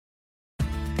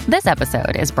This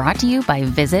episode is brought to you by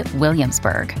Visit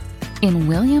Williamsburg. In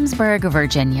Williamsburg,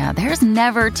 Virginia, there's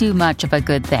never too much of a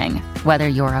good thing. Whether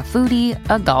you're a foodie,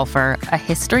 a golfer, a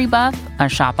history buff, a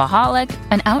shopaholic,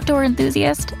 an outdoor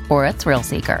enthusiast, or a thrill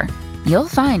seeker, you'll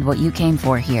find what you came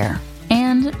for here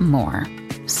and more.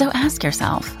 So ask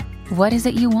yourself, what is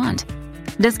it you want?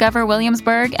 Discover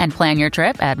Williamsburg and plan your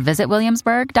trip at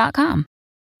visitwilliamsburg.com.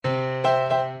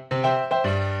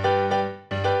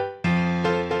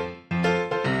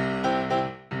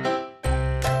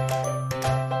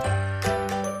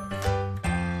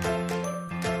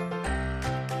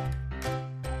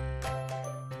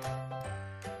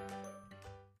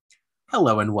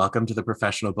 Hello and welcome to the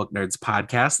Professional Book Nerds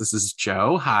podcast. This is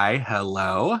Joe. Hi,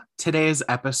 hello. Today's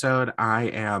episode, I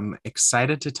am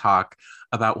excited to talk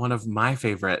about one of my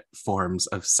favorite forms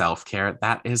of self-care,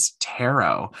 that is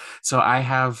tarot. So I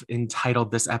have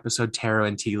entitled this episode Tarot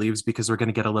and Tea Leaves because we're going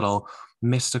to get a little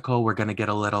mystical. We're going to get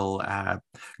a little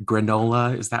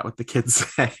granola. Is that what the kids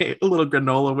say? A little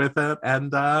granola with it.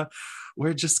 And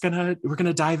we're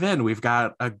gonna dive in. We've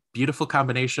got a beautiful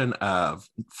combination of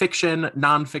fiction,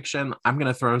 nonfiction. I'm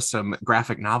gonna throw some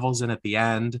graphic novels in at the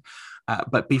end.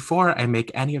 But before I make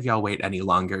any of y'all wait any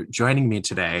longer, joining me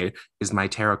today is my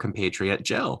tarot compatriot,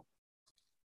 Jill.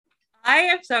 I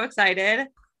am so excited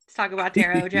to talk about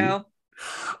tarot, Joe.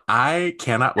 I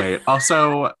cannot wait.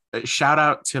 Also, shout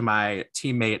out to my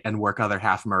teammate and work other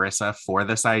half, Marissa, for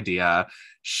this idea.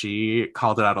 She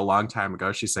called it out a long time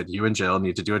ago. She said, you and Jill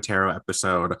need to do a tarot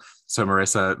episode. So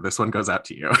Marissa, this one goes out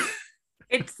to you.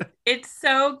 It's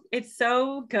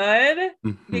so good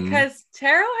because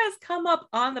tarot has come up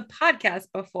on the podcast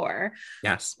before.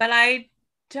 Yes. But I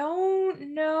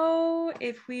don't know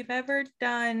if we've ever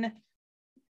done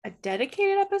a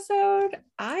dedicated episode.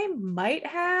 I might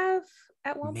have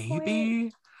at one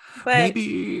point. But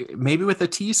maybe with a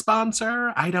tea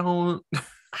sponsor. I don't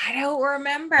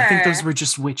remember. I think those were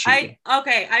just witchy.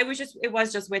 It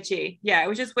was just witchy. Yeah, it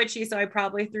was just witchy. So I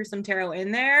probably threw some tarot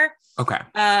in there. Okay.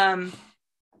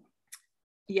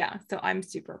 Yeah, so I'm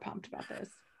super pumped about this.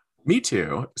 Me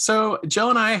too. So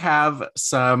Jill and I have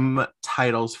some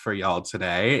titles for y'all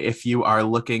today. If you are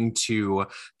looking to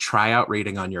try out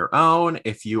reading on your own,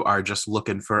 if you are just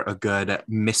looking for a good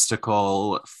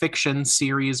mystical fiction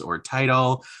series or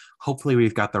title, hopefully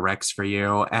we've got the recs for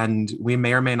you. And we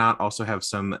may or may not also have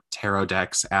some tarot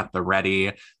decks at the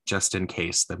ready, just in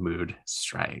case the mood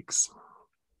strikes.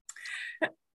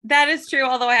 That is true,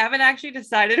 although I haven't actually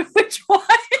decided which one.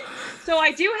 So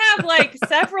I do have like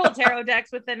several tarot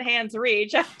decks within hand's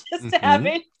reach. I'm just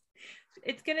having,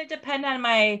 it's going to depend on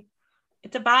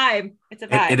it's a vibe. It's a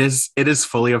vibe. It is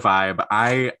fully a vibe.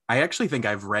 I actually think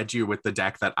I've read you with the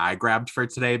deck that I grabbed for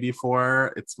today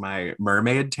before. It's my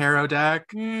mermaid tarot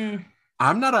deck.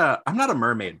 I'm not a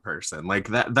mermaid person. Like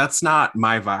that's not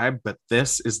my vibe, but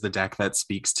this is the deck that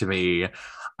speaks to me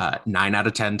 9 out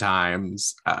of 10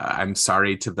 times. I'm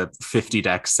sorry to the 50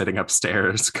 decks sitting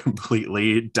upstairs,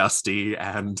 completely dusty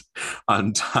and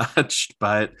untouched,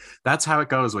 but that's how it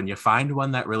goes. When you find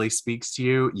one that really speaks to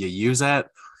you, you use it.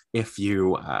 If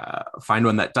you find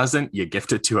one that doesn't, you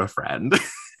gift it to a friend.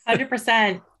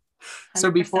 100%.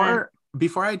 So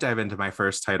before I dive into my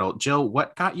first title, Jill,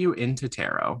 what got you into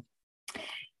tarot?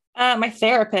 My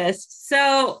therapist.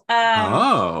 So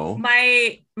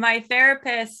my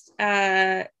therapist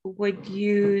would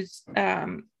use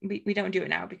we don't do it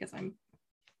now because I'm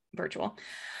virtual.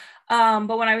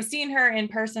 But when I was seeing her in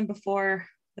person before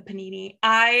the panini,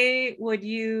 I would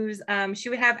use she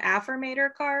would have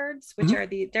affirmator cards, which are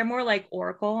they're more like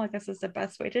oracle, I guess is the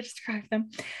best way to describe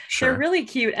them. Sure. They're really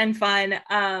cute and fun.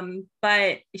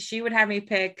 But she would have me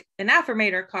pick an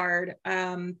affirmator card.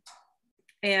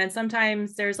 And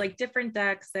sometimes there's like different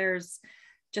decks. There's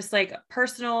just like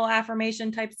personal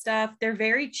affirmation type stuff. They're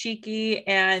very cheeky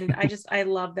and I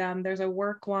love them. There's a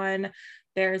work one,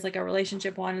 there's like a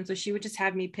relationship one. And so she would just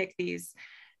have me pick these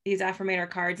affirmator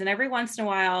cards. And every once in a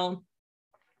while,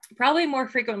 probably more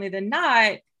frequently than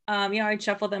not, I'd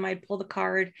shuffle them, I'd pull the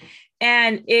card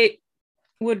and it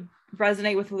would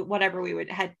resonate with whatever we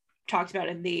had talked about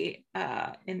in the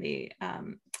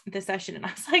session. And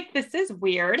I was like, this is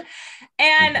weird.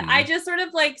 And I just sort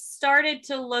of like started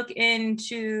to look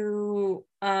into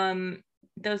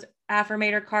those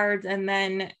affirmator cards. And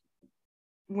then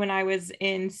when I was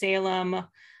in Salem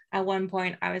at one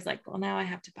point, I was like, well, now I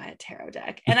have to buy a tarot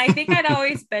deck. And I think I'd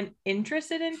always been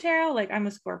interested in tarot. Like I'm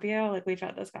a Scorpio, like we've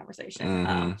had this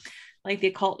conversation. Like the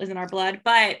occult is in our blood,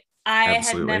 but I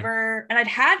Absolutely. Had never, and I'd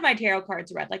had my tarot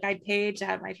cards read, like I'd paid to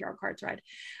have my tarot cards read.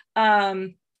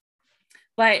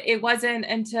 But it wasn't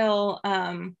until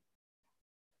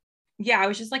I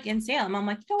was just like in Salem. I'm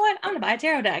like, you know what? I'm gonna buy a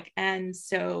tarot deck. And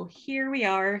so here we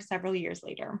are several years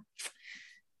later.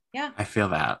 Yeah. I feel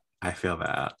that.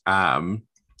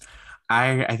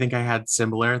 I think I had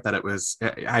similar, that it was,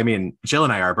 I mean, Jill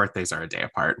and I, our birthdays are a day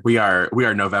apart. We are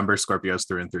November Scorpios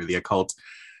through and through. The occult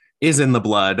is in the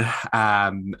blood.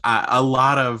 A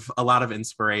lot of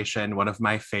inspiration. One of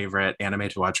my favorite anime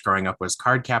to watch growing up was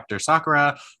Cardcaptor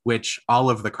Sakura, which all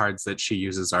of the cards that she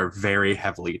uses are very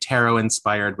heavily tarot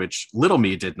inspired, which little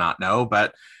me did not know.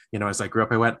 But, you know, as I grew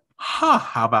up, I went,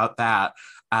 how about that?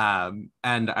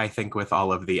 And I think with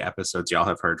all of the episodes y'all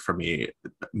have heard from me,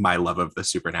 my love of the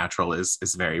supernatural is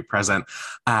very present.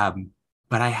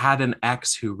 But I had an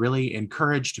ex who really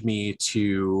encouraged me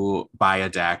to buy a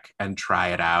deck and try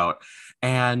it out.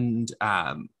 And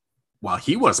while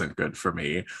he wasn't good for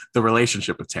me, the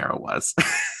relationship with tarot was.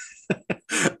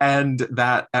 And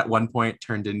that at one point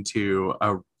turned into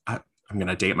I'm going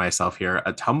to date myself here,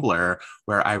 a Tumblr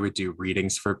where I would do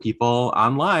readings for people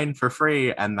online for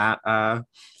free. And that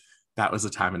was a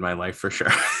time in my life for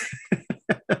sure.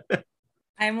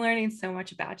 I'm learning so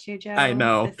much about you, Joe. I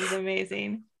know. This is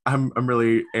amazing. I'm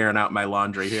really airing out my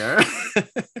laundry here.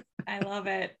 I love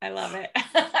it.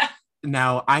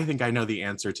 Now, I think I know the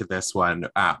answer to this one,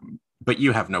 but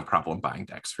you have no problem buying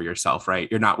decks for yourself, right?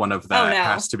 You're not one of the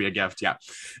has to be a gift. Yeah.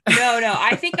 No.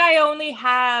 I think I only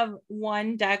have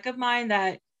one deck of mine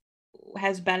that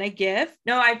has been a gift.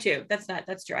 No, I have two. That's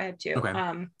true. I have two.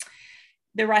 Okay.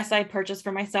 The rest I purchased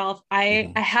for myself.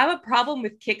 I have a problem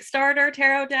with Kickstarter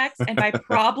tarot decks, and by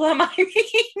problem, I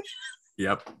mean.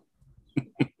 Yep.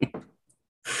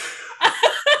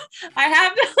 I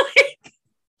have to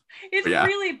it's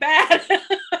really bad.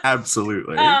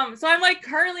 Absolutely. So I'm like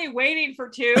currently waiting for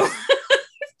two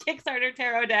Kickstarter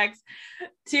tarot decks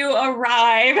to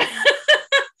arrive.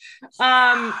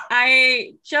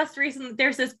 I just recently,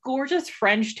 there's this gorgeous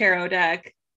French tarot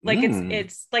deck. Like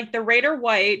it's like the Raider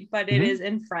White, but it is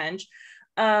in French.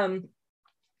 I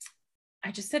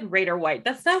just said Raider White.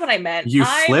 That's not what I meant. You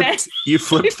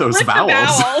flipped those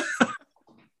vowels.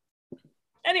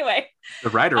 Anyway, the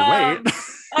Rider Waite.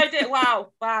 I did.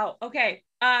 Wow. Okay.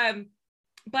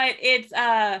 But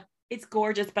it's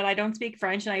gorgeous, but I don't speak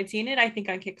French, and I'd seen it, I think,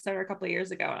 on Kickstarter a couple of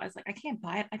years ago. And I was like, I can't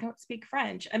buy it. I don't speak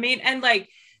French. I mean, and like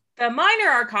the minor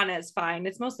arcana is fine.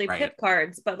 It's mostly pip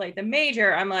cards, but like the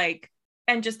major, I'm like,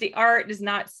 and just the art is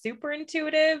not super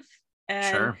intuitive.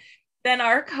 And then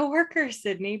our coworker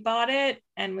Sydney bought it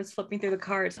and was flipping through the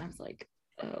cards. And I was like,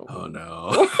 oh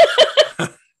no.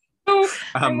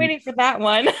 I'm waiting for that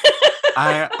one.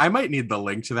 I might need the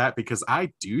link to that because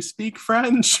I do speak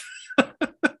French.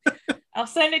 I'll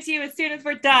send it to you as soon as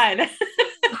we're done.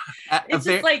 It's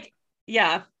just like,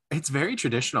 yeah. It's very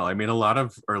traditional. I mean, a lot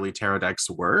of early tarot decks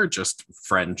were just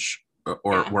French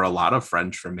or were a lot of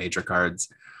French for major cards.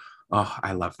 Oh,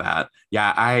 I love that.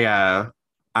 Yeah, I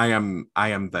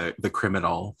am the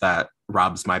criminal that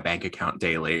robs my bank account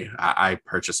daily. I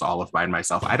purchase all of mine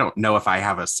myself. I don't know if I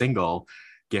have a single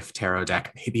gift tarot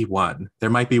deck, maybe one. There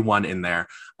might be one in there.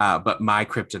 But my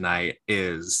kryptonite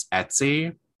is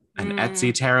Etsy. An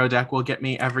Etsy tarot deck will get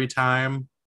me every time.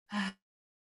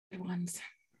 Good ones.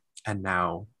 And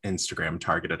now Instagram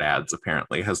targeted ads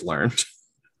apparently has learned.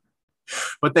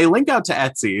 But they link out to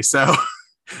Etsy. So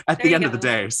at the end of the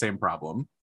day, same problem.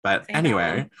 But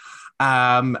anyway,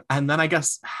 and then I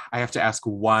guess I have to ask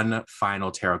one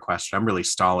final tarot question. I'm really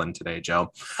stalling today,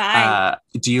 Jill.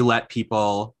 Do you let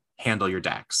people handle your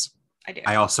decks? I do.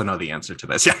 I also know the answer to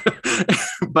this. Yeah.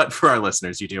 But for our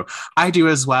listeners, you do. I do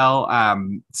as well.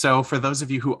 So for those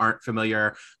of you who aren't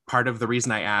familiar, part of the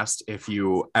reason I asked if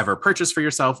you ever purchase for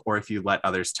yourself or if you let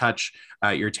others touch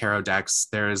your tarot decks,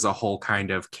 there is a whole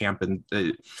kind of camp, and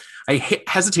I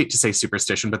hesitate to say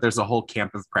superstition, but there's a whole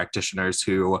camp of practitioners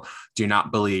who do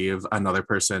not believe another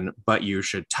person but you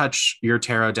should touch your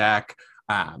tarot deck.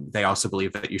 They also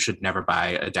believe that you should never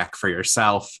buy a deck for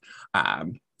yourself.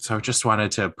 So just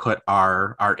wanted to put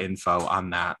our info on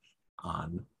that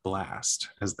on blast,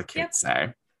 as the kids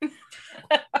say.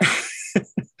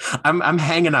 I'm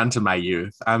hanging on to my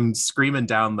youth. I'm screaming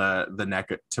down the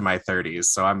neck to my 30s.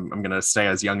 So I'm going to stay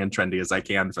as young and trendy as I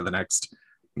can for the next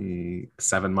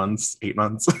 7 months, 8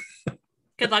 months.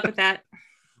 Good luck with that.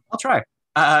 I'll try.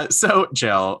 So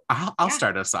Jill, I'll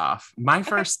start us off. My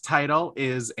first title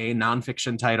is a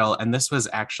nonfiction title, and this was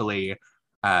actually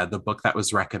the book that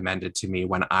was recommended to me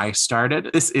when I started.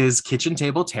 This is Kitchen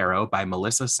Table Tarot by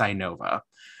Melissa Sainova.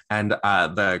 And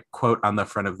the quote on the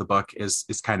front of the book is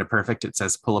kind of perfect. It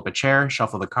says, "Pull up a chair,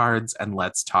 shuffle the cards, and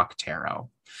let's talk tarot."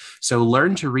 So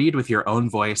learn to read with your own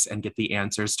voice and get the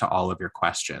answers to all of your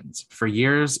questions. For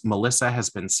years, Melissa has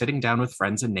been sitting down with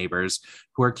friends and neighbors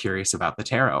who are curious about the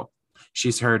tarot.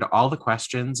 She's heard all the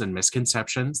questions and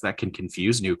misconceptions that can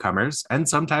confuse newcomers and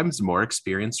sometimes more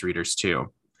experienced readers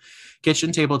too.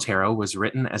 Kitchen Table Tarot was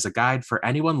written as a guide for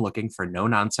anyone looking for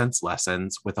no-nonsense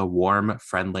lessons with a warm,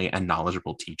 friendly, and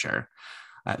knowledgeable teacher.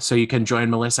 So you can join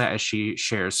Melissa as she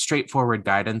shares straightforward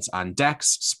guidance on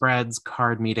decks, spreads,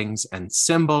 card meetings, and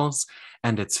symbols.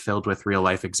 And it's filled with real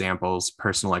life examples,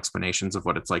 personal explanations of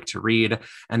what it's like to read.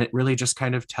 And it really just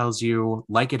kind of tells you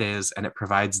like it is, and it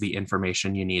provides the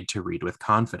information you need to read with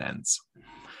confidence.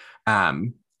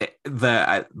 The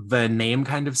name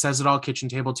kind of says it all, Kitchen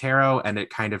Table Tarot, and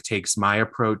it kind of takes my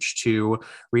approach to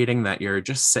reading that you're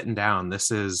just sitting down.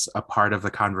 This is a part of the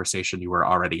conversation you were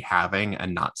already having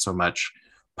and not so much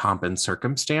pomp and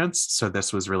circumstance. So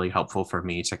this was really helpful for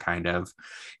me to kind of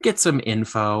get some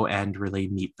info and really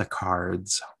meet the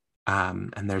cards.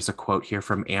 And there's a quote here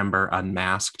from Amber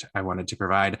Unmasked I wanted to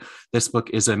provide. This book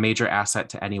is a major asset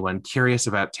to anyone curious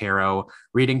about tarot.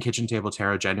 Reading Kitchen Table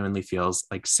Tarot genuinely feels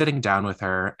like sitting down with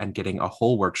her and getting a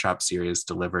whole workshop series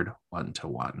delivered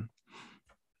one-to-one.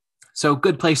 So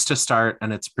good place to start,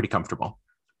 and it's pretty comfortable.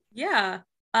 Yeah.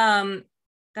 That's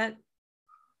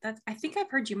I think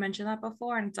I've heard you mention that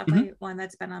before, and it's definitely one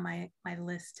that's been on my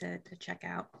list to check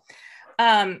out.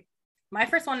 My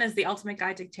first one is The Ultimate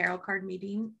Guide to Tarot Card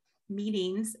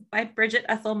Meetings by Bridget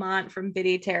Ethelmont from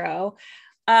Biddy Tarot.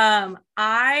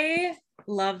 I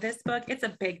love this book. It's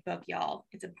a big book, y'all.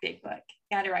 It's a big book.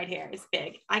 Got it right here. It's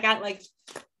big. I got like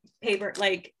paper,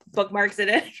 like bookmarks in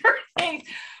it for things.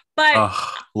 But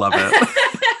love it.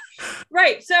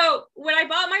 Right. So when I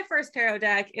bought my first tarot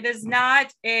deck, it is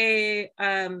not a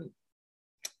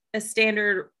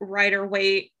standard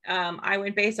Rider-Waite. I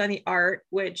went based on the art,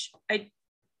 which I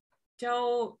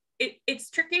don't, it's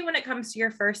tricky when it comes to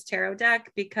your first tarot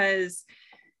deck because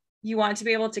you want to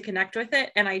be able to connect with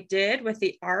it. And I did with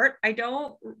the art. I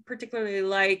don't particularly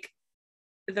like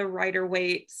the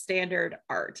Rider-Waite standard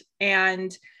art.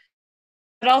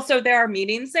 But also there are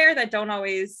meanings there that don't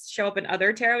always show up in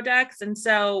other tarot decks. And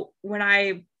so when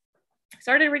I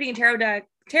started reading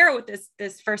tarot with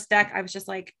this first deck, I was just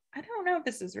like, I don't know if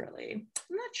this is really,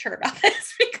 I'm not sure about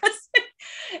this because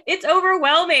it's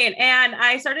overwhelming. And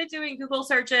I started doing Google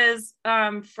searches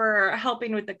for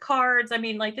helping with the cards. I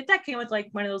mean, like the deck came with like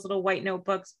one of those little white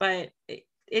notebooks, but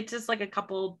it's just like a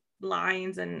couple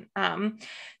lines. And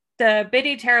the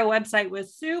Biddy Tarot website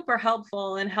was super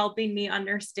helpful in helping me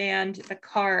understand the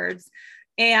cards.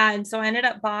 And so I ended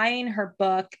up buying her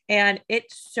book, and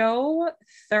it's so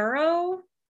thorough.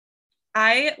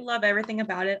 I love everything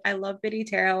about it. I love Biddy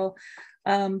Tarot.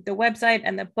 The website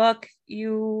and the book,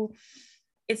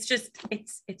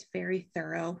 it's very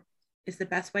thorough is the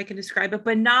best way I can describe it,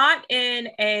 but not in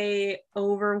a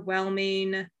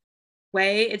overwhelming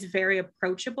way. It's very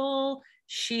approachable.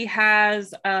 She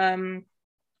has,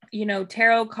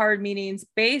 tarot card meetings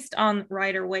based on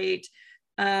Rider-Waite.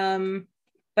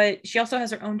 But she also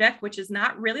has her own deck, which is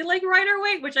not really like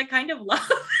Rider-Waite, which I kind of love.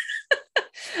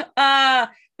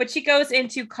 But she goes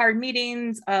into card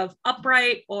meetings of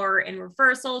upright or in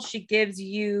reversal. She gives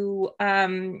you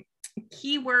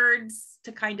keywords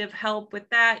to kind of help with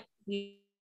that. She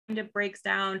kind of breaks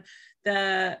down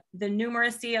the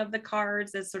numeracy of the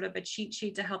cards as sort of a cheat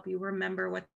sheet to help you remember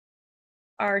what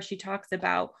they are. She talks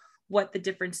about what the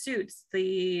different suits,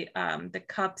 the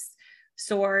cups,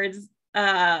 swords,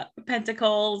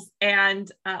 pentacles,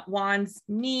 and wands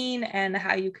mean, and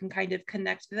how you can kind of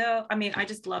connect those. I mean, I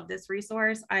just love this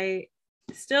resource. I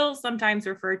still sometimes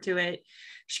refer to it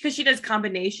because she does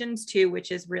combinations too,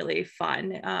 which is really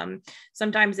fun.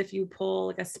 Sometimes if you pull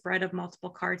like a spread of multiple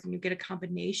cards and you get a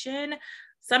combination,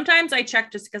 sometimes I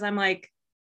check just because I'm like,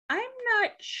 I'm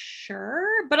not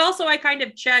sure, but also I kind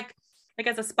of check like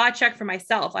as a spot check for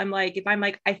myself. I'm like, if I'm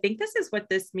like, I think this is what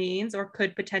this means or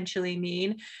could potentially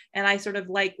mean. And I sort of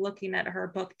like looking at her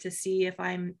book to see if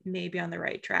I'm maybe on the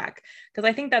right track. Because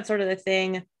I think that's sort of the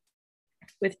thing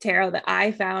with tarot that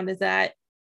I found is that,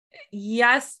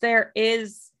 yes, there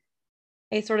is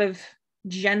a sort of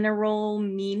general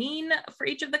meaning for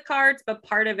each of the cards, but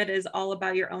part of it is all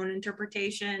about your own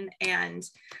interpretation. And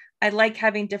I like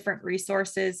having different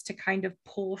resources to kind of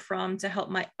pull from to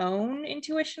help my own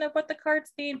intuition of what the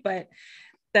cards mean. But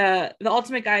the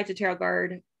Ultimate Guide to Tarot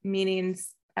Card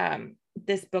Meanings,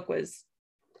 this book was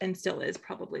and still is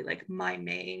probably like my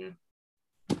main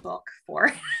book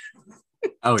for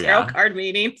tarot card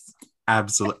meanings.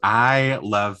 Absolutely. I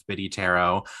love Biddy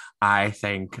Tarot. I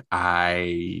think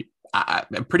I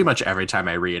pretty much every time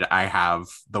I read, I have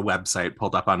the website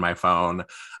pulled up on my phone.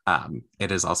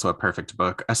 It is also a perfect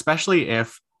book, especially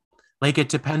if Like, it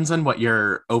depends on what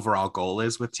your overall goal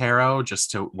is with tarot, just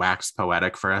to wax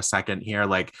poetic for a second here.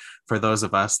 Like, for those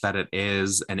of us that it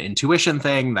is an intuition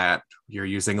thing, that you're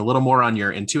using a little more on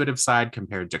your intuitive side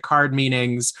compared to card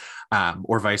meanings,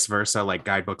 or vice versa, like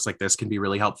guidebooks like this can be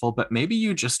really helpful. But maybe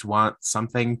you just want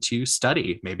something to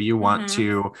study. Maybe you want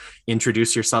to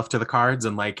introduce yourself to the cards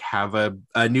and like have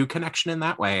a new connection in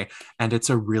that way. And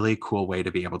it's a really cool way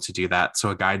to be able to do that.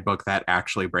 So a guidebook that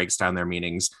actually breaks down their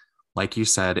meanings, like you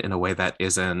said, in a way that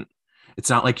isn't, it's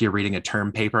not like you're reading a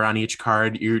term paper on each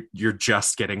card. You're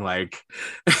just getting like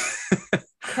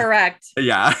correct.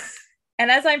 Yeah. And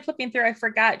as I'm flipping through, I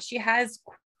forgot she has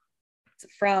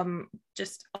from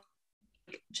just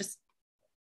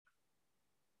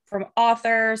from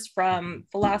authors, from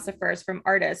philosophers, from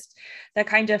artists that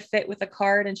kind of fit with a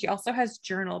card. And she also has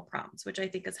journal prompts, which I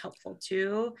think is helpful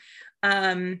too.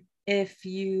 If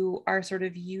you are sort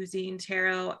of using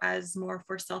tarot as more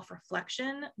for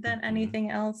self-reflection than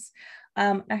anything else.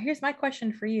 Now here's my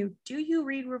question for you. Do you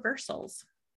read reversals?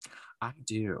 I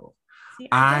do. See,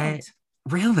 I don't.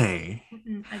 Really?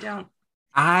 I don't.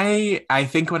 I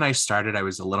think when I started, I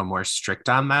was a little more strict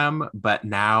on them, but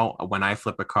now when I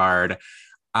flip a card,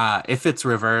 if it's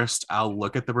reversed, I'll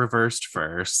look at the reversed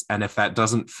first. And if that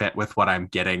doesn't fit with what I'm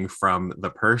getting from the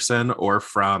person or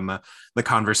from the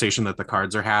conversation that the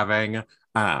cards are having,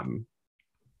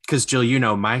 because Jill, you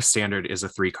know, my standard is a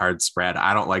 3-card spread.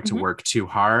 I don't like to work too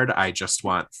hard. I just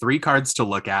want 3 cards to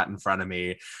look at in front of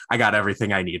me. I got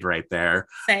everything I need right there.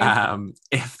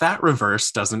 If that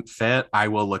reverse doesn't fit, I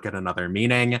will look at another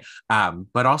meaning.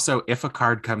 But also, if a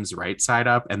card comes right side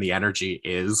up and the energy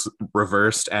is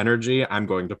reversed energy, I'm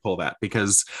going to pull that,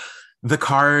 because the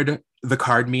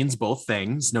card means both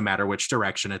things, no matter which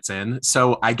direction it's in.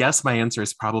 So I guess my answer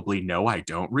is probably no, I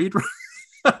don't read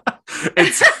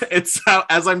it's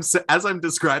as I'm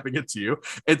describing it to you,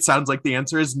 it sounds like the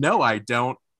answer is no, I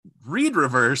don't read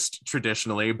reversed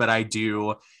traditionally, but I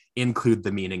do include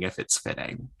the meaning if it's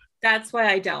fitting. That's why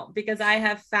I don't, because I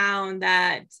have found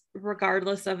that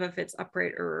regardless of if it's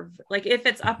upright or like if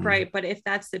it's upright, but if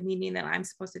that's the meaning that I'm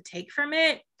supposed to take from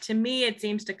it, to me, it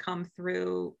seems to come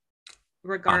through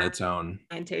regardless on its own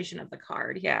orientation of the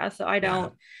card. Yeah. So I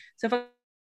don't. So if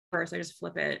first I just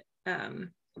flip it,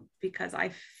 because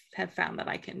I have found that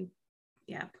I can,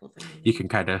 pull the meaning. You can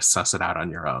kind of suss it out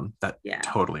on your own. That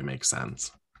totally makes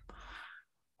sense.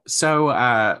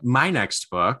 So my next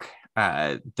book,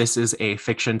 this is a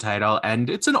fiction title, and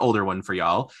it's an older one for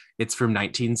y'all. It's from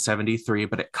 1973,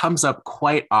 but it comes up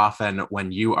quite often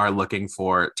when you are looking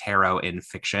for tarot in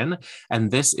fiction.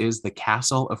 And this is The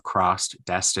Castle of Crossed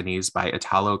Destinies by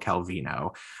Italo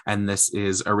Calvino. And this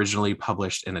is originally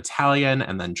published in Italian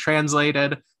and then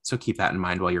translated, so keep that in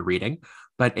mind while you're reading.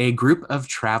 But a group of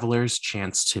travelers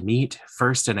chance to meet,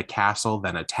 first in a castle,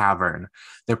 then a tavern.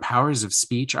 Their powers of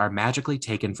speech are magically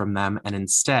taken from them, and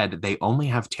instead, they only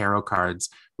have tarot cards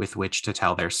with which to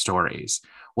tell their stories.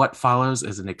 What follows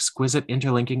is an exquisite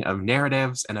interlinking of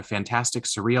narratives and a fantastic,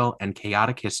 surreal, and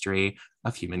chaotic history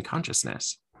of human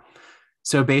consciousness.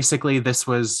 So basically, this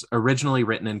was originally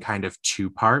written in kind of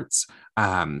 2 parts,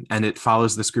 and it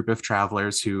follows this group of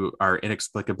travelers who are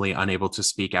inexplicably unable to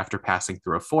speak after passing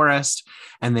through a forest,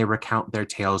 and they recount their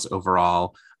tales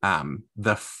overall.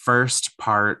 The first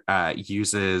part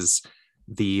uses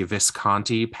the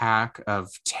Visconti pack of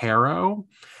tarot,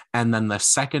 and then the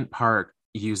second part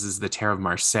uses the Tarot of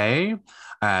Marseille.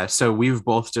 So we've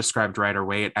both described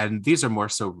Rider-Waite, and these are more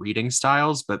so reading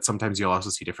styles, but sometimes you'll also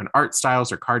see different art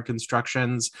styles or card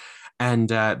constructions. And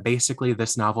basically,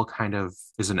 this novel kind of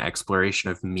is an exploration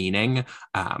of meaning.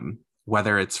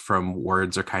 Whether it's from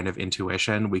words or kind of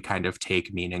intuition, we kind of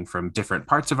take meaning from different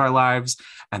parts of our lives.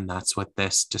 And that's what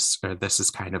this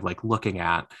is kind of like looking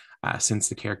at, since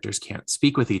the characters can't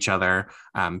speak with each other,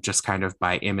 just kind of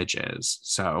by images.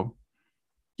 So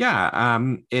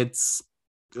it's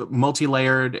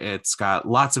multi-layered. It's got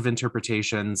lots of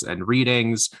interpretations and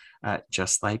readings,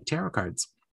 just like tarot cards.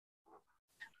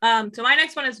 So my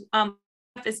next one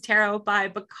is Tarot by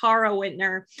Baccara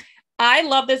Wintner. I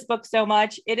love this book so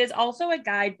much. It is also a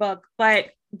guidebook, but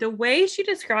the way she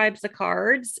describes the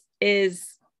cards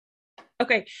is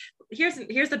okay.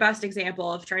 Here's the best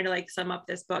example of trying to like sum up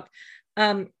this book.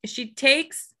 She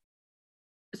takes,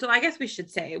 so I guess we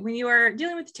should say, when you are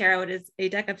dealing with tarot, it is a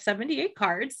deck of 78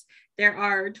 cards. There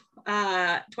are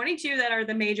 22 that are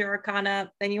the major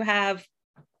arcana. Then you have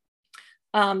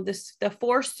the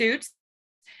 4 suits,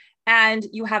 and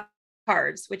you have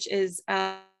cards, which is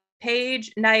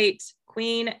page, knight,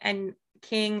 queen, and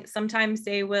king. Sometimes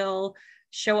they will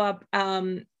show up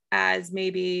as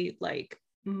maybe like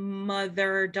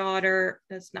mother, daughter.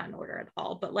 That's not in order at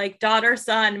all, but like daughter,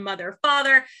 son, mother,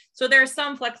 father. So there's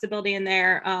some flexibility in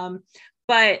there.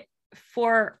 But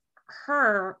for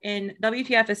her in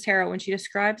WTF is Tarot, when she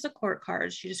describes the court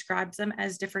cards, she describes them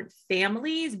as different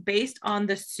families based on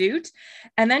the suit.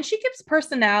 And then she gives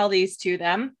personalities to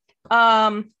them.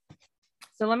 So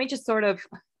let me just sort of,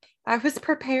 I was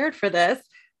prepared for this.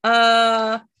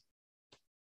 Let's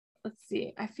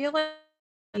see. I feel like,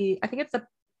 I think it's the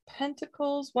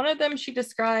Pentacles. One of them she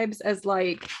describes as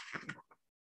like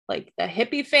the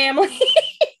hippie family.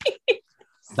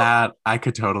 That I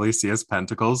could totally see as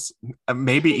Pentacles,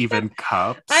 maybe even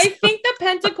Cups. I think the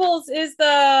Pentacles is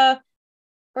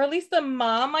or at least the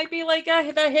mom might be like the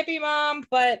hippie mom,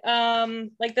 but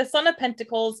like the Son of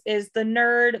Pentacles is the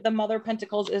nerd, the Mother of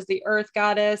Pentacles is the Earth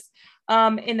goddess.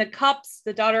 In the Cups,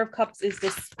 the Daughter of Cups is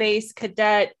the space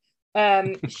cadet.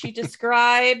 She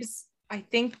describes, I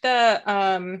think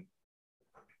I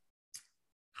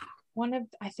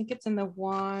think it's in the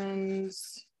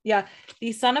Wands. Yeah,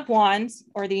 the Son of Wands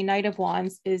or the Knight of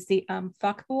Wands is the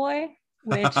fuck boy,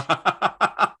 which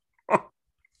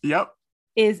yep,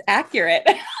 is accurate.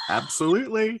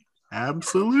 Absolutely. And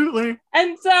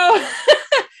so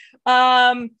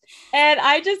and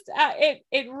I just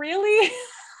it really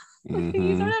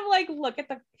you sort of like look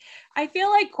at I feel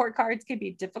like court cards can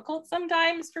be difficult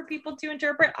sometimes for people to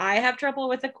interpret. I have trouble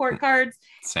with the court cards.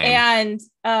 Same.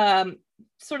 And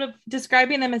sort of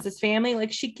describing them as his family,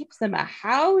 like she gives them a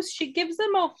house, she gives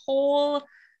them a whole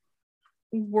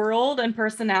world and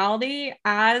personality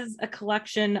as a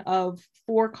collection of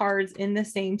 4 cards in the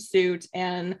same suit.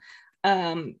 And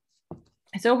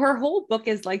so her whole book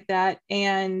is like that,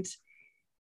 and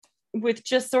with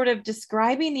just sort of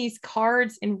describing these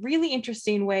cards in really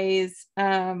interesting ways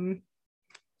that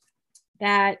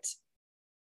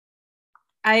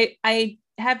I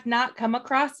have not come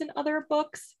across in other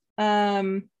books.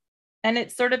 And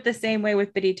it's sort of the same way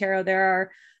with Biddy Tarot.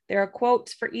 There are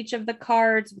quotes for each of the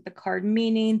cards with the card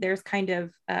meaning. There's kind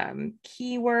of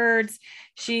keywords.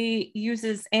 She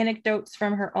uses anecdotes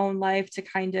from her own life to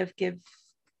kind of give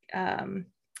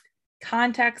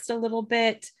context a little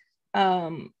bit.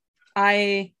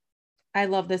 I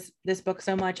love this book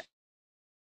so much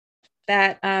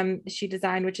that she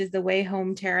designed, which is the Way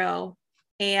Home Tarot,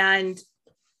 and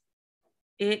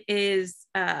it is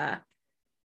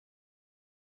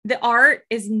the art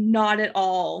is not at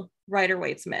all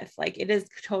Rider-Waite-Smith. Like it is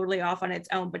totally off on its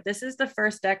own, but this is the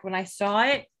first deck when I saw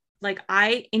it, like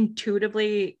I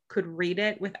intuitively could read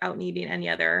it without needing any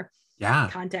other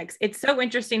context. It's so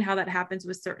interesting how that happens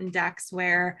with certain decks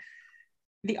where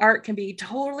the art can be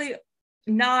totally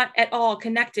not at all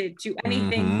connected to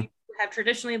anything you have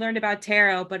traditionally learned about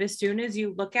tarot, but as soon as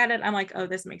you look at it, I'm like, oh,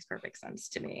 this makes perfect sense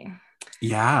to me.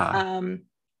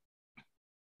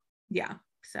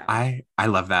 So I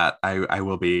love that. I'm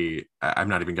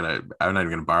not even gonna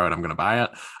borrow it. I'm gonna buy it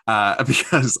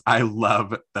because I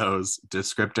love those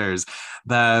descriptors.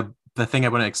 The thing I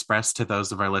want to express to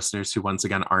those of our listeners who once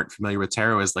again aren't familiar with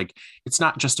tarot is like, it's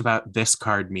not just about this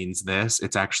card means this,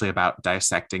 it's actually about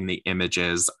dissecting the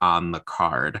images on the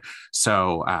card.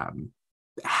 So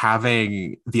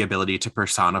having the ability to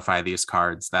personify these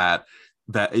cards, that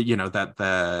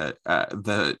the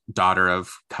Daughter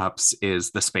of Cups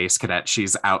is the space cadet,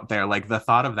 she's out there, like the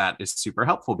thought of that is super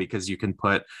helpful because you can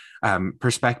put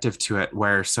perspective to it,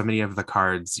 where so many of the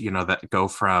cards that go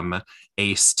from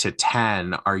ace to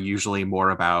 10 are usually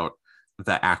more about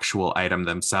the actual item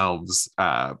themselves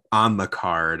on the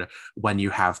card. When you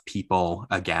have people,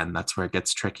 again, that's where it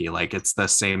gets tricky. Like it's the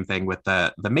same thing with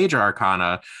the major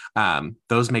arcana.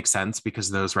 Those make sense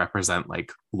because those represent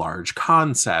like large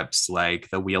concepts like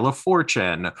the Wheel of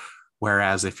Fortune.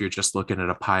 Whereas if you're just looking at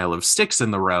a pile of sticks in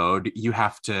the road, you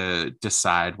have to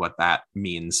decide what that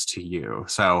means to you.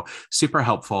 So super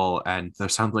helpful. And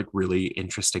those sound like really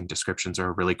interesting descriptions, or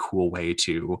a really cool way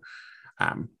to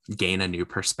gain a new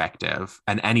perspective.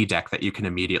 And any deck that you can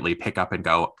immediately pick up and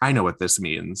go, I know what this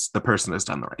means, the person has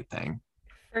done the right thing.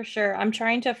 For sure. I'm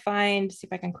trying to see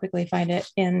if I can quickly find it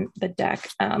in the deck.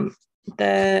 I'm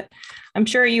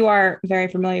sure you are very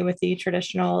familiar with the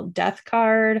traditional death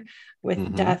card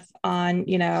with death on,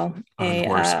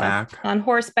 on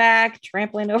horseback,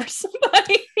 trampling over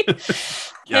somebody,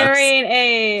 carrying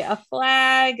a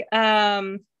flag.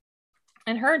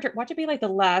 And watch it be like the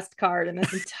last card in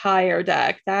this entire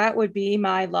deck. That would be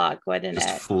my luck, wouldn't it?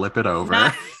 Just flip it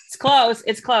over. It's close.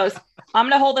 It's close. I'm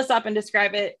gonna hold this up and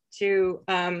describe it to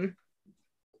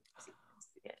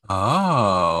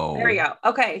Oh, there we go.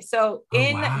 Okay, so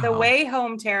in the Way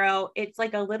Home Tarot, it's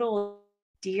like a little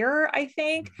deer, I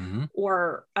think,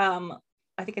 or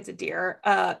I think it's a deer.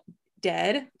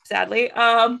 dead, sadly.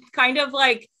 Kind of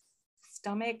like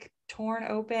stomach torn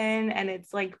open, and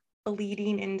it's like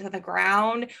bleeding into the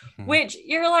ground, which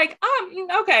you're like,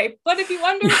 okay, but if you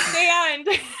understand,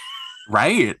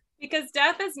 right? Because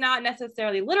death is not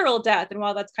necessarily literal death, and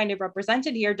while that's kind of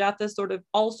represented here, death is sort of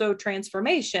also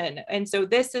transformation. And so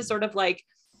this is sort of like,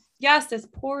 yes, this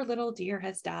poor little deer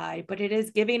has died, but it is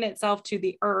giving itself to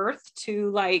the earth to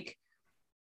like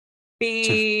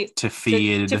be to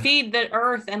feed the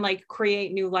earth and like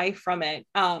create new life from it.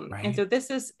 Right. And so this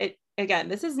is it again,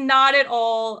 this is not at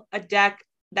all a deck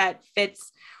that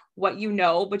fits what you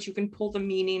know, but you can pull the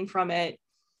meaning from it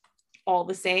all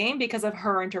the same because of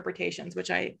her interpretations,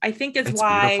 which I think is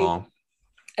why beautiful.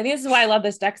 I think this is why I love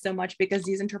this deck so much, because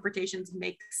these interpretations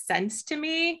make sense to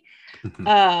me.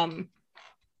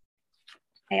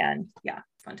 And yeah,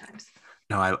 fun times.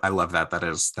 No, I love that. That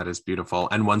is beautiful.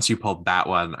 And once you pulled that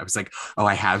one, I was like, oh,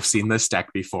 I have seen this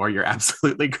deck before. You're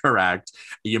absolutely correct.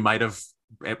 It might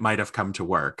have come to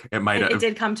work. It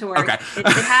did come to work. Okay.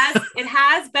 It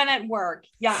has been at work.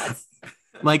 Yes.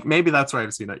 Like maybe that's where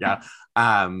I've seen it. Yeah.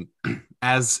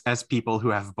 As people who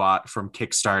have bought from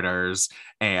Kickstarters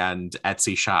and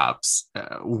Etsy shops,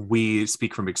 we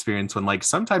speak from experience when like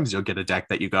sometimes you'll get a deck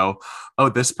that you go, oh,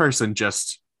 this person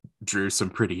just drew some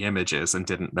pretty images and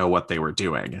didn't know what they were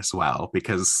doing as well,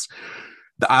 because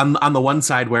on the one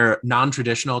side where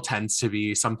non-traditional tends to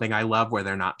be something I love, where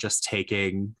they're not just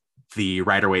taking the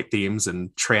Rider-Waite themes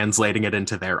and translating it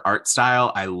into their art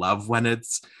style. I love when it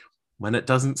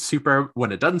doesn't super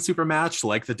match,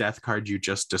 like the death card you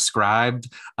just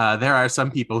described. There are some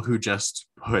people who just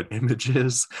put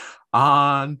images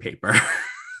on paper.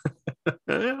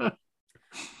 I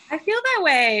feel that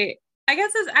way. I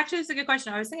guess it's a good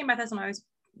question. I was thinking about this when I was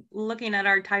looking at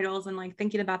our titles and like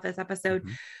thinking about this episode.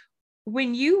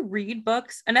 When you read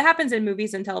books, and it happens in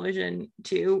movies and television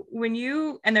too,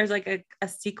 and there's like a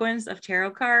sequence of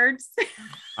tarot cards, you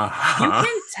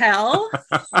can tell.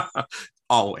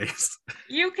 Always.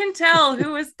 You can tell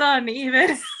who has done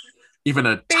even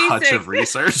a touch of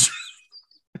research.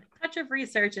 Touch of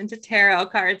research into tarot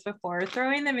cards before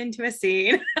throwing them into a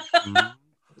scene.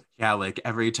 Yeah, like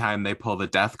every time they pull the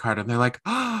death card and they're like,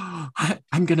 oh,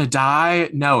 I'm gonna die.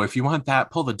 No, if you want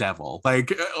that, pull the devil,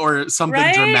 like, or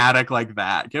something dramatic like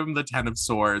that. Give them the 10 of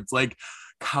swords. Like,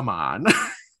 come on.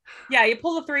 Yeah, you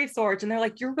pull the 3 swords and they're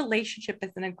like, your relationship is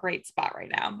in a great spot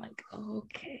right now. I'm like,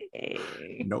 okay.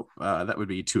 Nope, that would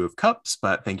be 2 of cups,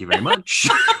 but thank you very much.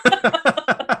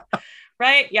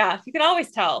 Right? Yeah, you can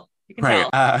always tell. You can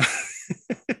tell.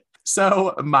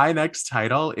 So my next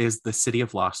title is The City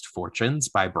of Lost Fortunes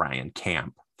by Brian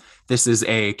Camp. This is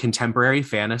a contemporary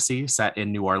fantasy set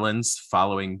in New Orleans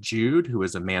following Jude, who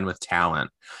is a man with talent.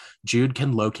 Jude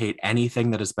can locate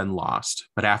anything that has been lost,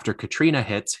 but after Katrina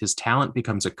hits, his talent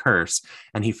becomes a curse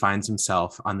and he finds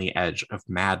himself on the edge of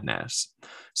madness.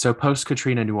 So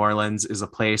post-Katrina New Orleans is a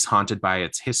place haunted by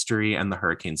its history and the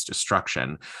hurricane's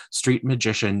destruction. Street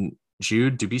magician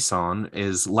Jude Dubuisson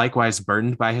is likewise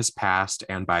burdened by his past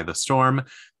and by the storm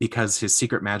because his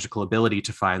secret magical ability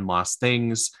to find lost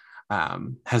things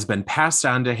has been passed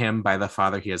on to him by the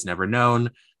father he has never known,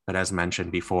 but as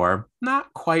mentioned before,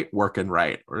 not quite working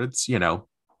right, or it's,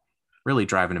 really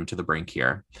driving him to the brink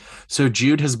here. So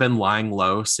Jude has been lying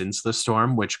low since the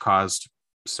storm, which caused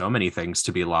so many things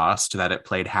to be lost that it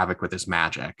played havoc with his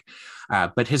magic.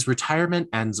 But his retirement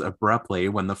ends abruptly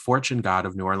when the fortune god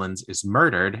of New Orleans is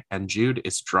murdered and Jude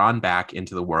is drawn back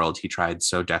into the world he tried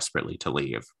so desperately to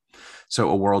leave. So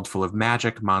a world full of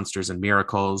magic, monsters, and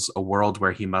miracles, a world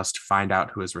where he must find out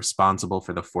who is responsible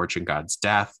for the fortune god's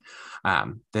death.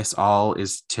 This all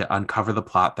is to uncover the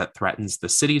plot that threatens the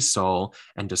city's soul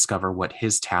and discover what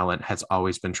his talent has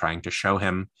always been trying to show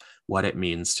him, what it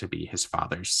means to be his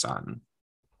father's son.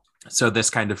 So this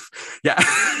kind of, yeah.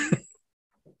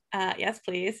 Yes,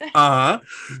 please.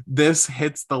 This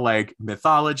hits the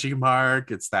mythology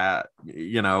mark. It's that,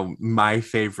 my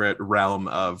favorite realm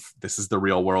of this is the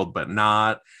real world, but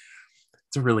not.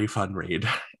 It's a really fun read.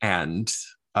 And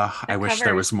I wish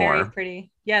there was more. Very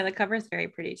pretty. Yeah, the cover is very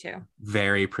pretty too.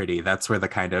 Very pretty. That's where the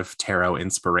kind of tarot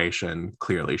inspiration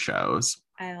clearly shows.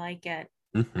 I like it.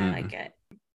 I like it.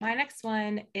 My next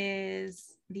one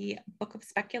is The Book of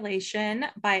Speculation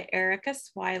by Erica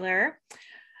Swyler.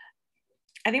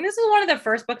 I think this is one of the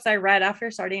first books I read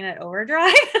after starting at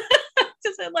Overdrive.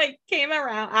 Just it came out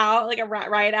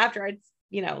right after I'd,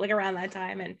 around that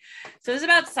time. And so it's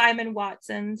about Simon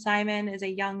Watson. Simon is a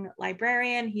young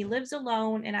librarian. He lives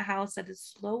alone in a house that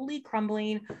is slowly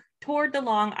crumbling toward the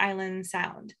Long Island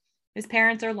Sound. His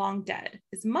parents are long dead.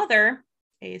 His mother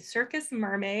a circus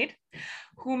mermaid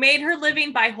who made her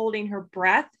living by holding her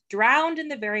breath, drowned in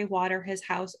the very water his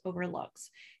house overlooks.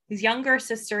 His younger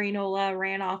sister, Enola,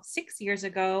 ran off 6 years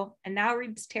ago and now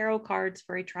reads tarot cards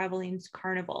for a traveling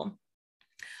carnival.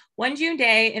 One June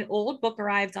day, an old book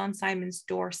arrives on Simon's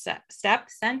doorstep,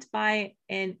 sent by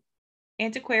an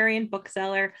antiquarian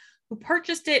bookseller who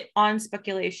purchased it on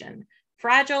speculation.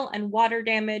 Fragile and water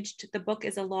damaged, the book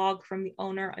is a log from the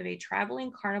owner of a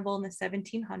traveling carnival in the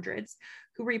 1700s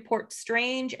who reports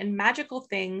strange and magical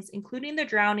things, including the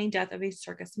drowning death of a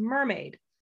circus mermaid.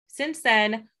 Since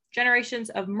then, generations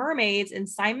of mermaids in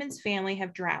Simon's family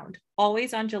have drowned,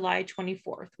 always on July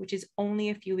 24th, which is only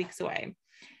a few weeks away.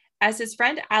 As his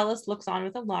friend Alice looks on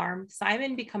with alarm,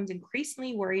 Simon becomes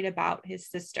increasingly worried about his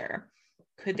sister.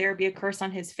 Could there be a curse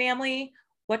on his family?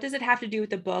 What does it have to do with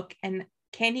the book? And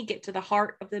can he get to the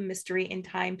heart of the mystery in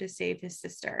time to save his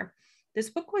sister?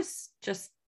 This book was just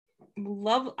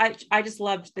I just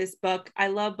loved this book. I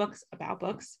love books about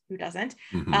books. Who doesn't?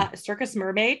 Mm-hmm. Circus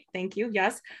Mermaid. Thank you.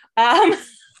 Yes.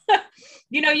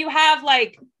 You have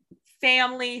like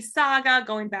family saga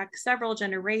going back several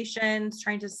generations,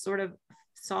 trying to sort of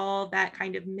solve that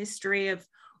kind of mystery of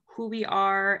who we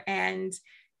are and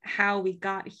how we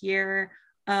got here.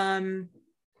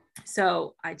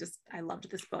 So I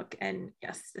loved this book. And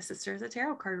yes, the sister is a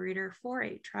tarot card reader for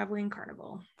a traveling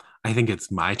carnival. I think it's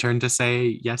my turn to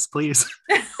say yes, please.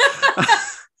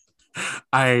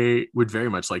 I would very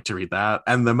much like to read that.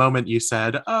 And the moment you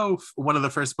said, oh, one of the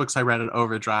first books I read at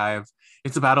Overdrive,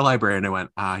 it's about a librarian, I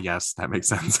went, yes, that makes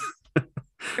sense.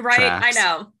 Right. Tracks. I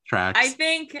know. Tracks. I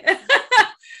think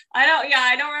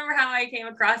I don't remember how I came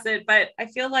across it, but I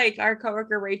feel like our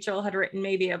coworker Rachel had written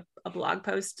maybe a blog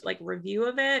post like review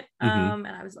of it. And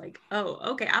I was like,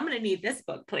 oh, okay, I'm gonna need this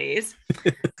book, please.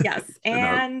 Yes.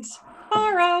 And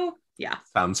borrow. Yeah.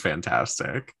 Sounds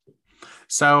fantastic.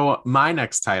 So my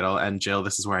next title, and Jill,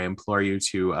 this is where I implore you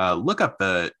to look up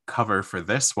the cover for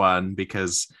this one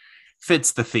because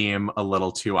fits the theme a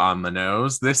little too on the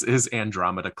nose. This is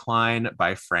Andromeda Klein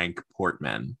by Frank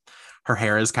Portman. Her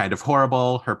hair is kind of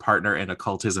horrible. Her partner in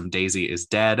occultism, Daisy, is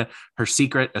dead. Her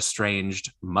secret,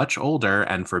 estranged, much older,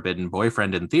 and forbidden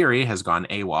boyfriend, in theory, has gone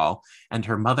AWOL, and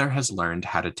her mother has learned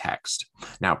how to text.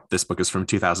 Now, this book is from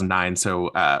 2009, so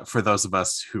for those of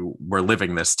us who were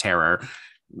living this terror,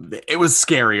 it was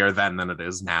scarier then than it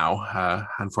is now.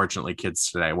 Unfortunately,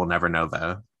 kids today will never know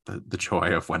the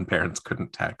joy of when parents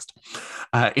couldn't text.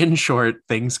 In short,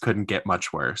 things couldn't get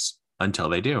much worse until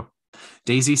they do.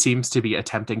 Daisy seems to be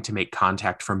attempting to make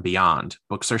contact from beyond.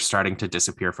 Books are starting to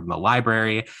disappear from the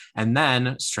library. And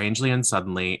then, strangely and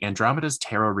suddenly, Andromeda's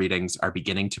tarot readings are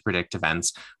beginning to predict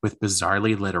events with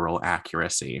bizarrely literal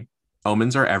accuracy.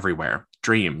 Omens are everywhere.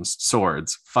 Dreams,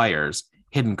 swords, fires,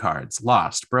 hidden cards,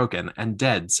 lost, broken, and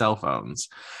dead cell phones.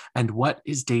 And what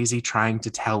is Daisy trying to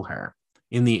tell her?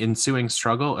 In the ensuing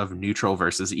struggle of neutral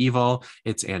versus evil,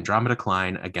 it's Andromeda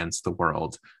Klein against the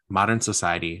world, modern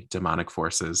society, demonic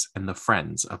forces, and the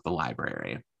friends of the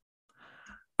library.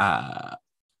 Speaking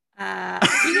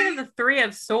of the Three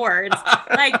of Swords,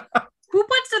 like, who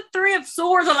puts the Three of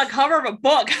Swords on the cover of a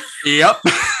book? Yep.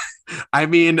 I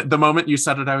mean, the moment you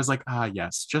said it, I was like,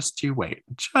 yes, just you wait.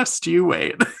 Just you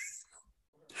wait.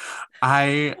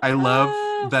 I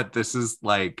love that this is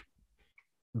like,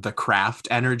 the craft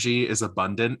energy is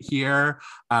abundant here.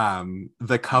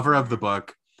 The cover of the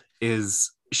book is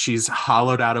she's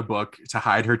hollowed out a book to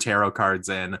hide her tarot cards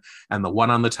in, and the one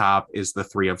on the top is the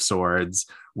Three of Swords,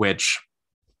 which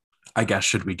I guess,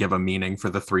 should we give a meaning for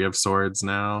the Three of Swords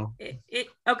now?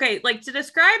 Okay, like to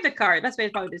describe the card, best way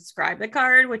to probably describe the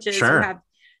card, which is sure. You have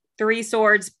three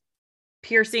swords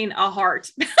piercing a heart.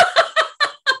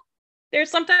 There's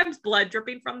sometimes blood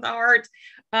dripping from the heart,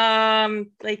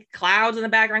 like clouds in the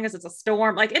background because it's a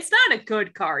storm. Like, it's not a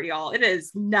good card, y'all. It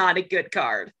is not a good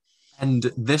card.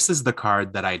 And this is the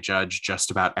card that I judge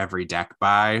just about every deck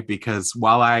by, because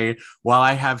while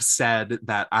I have said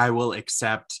that I will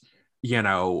accept, you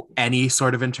know, any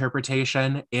sort of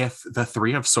interpretation, if the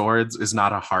Three of Swords is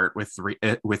not a heart with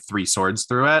three swords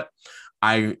through it,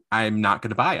 I'm not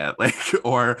going to buy it, like,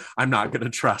 or I'm not going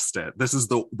to trust it. This is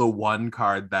the one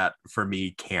card that for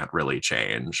me can't really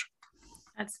change.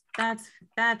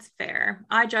 That's fair.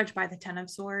 I judge by the Ten of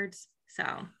Swords, so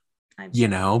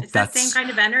it's that same kind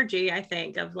of energy. I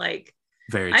think of like,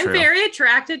 very I'm true. very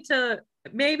attracted to.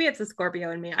 Maybe it's a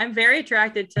Scorpio in me. I'm very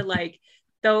attracted to like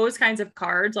those kinds of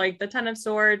cards, like the Ten of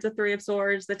Swords, the Three of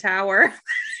Swords, the Tower.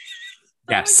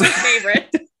 Yes, my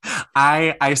favorite.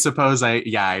 I suppose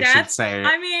should say.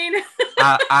 I mean,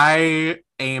 I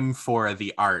aim for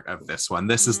the art of this one.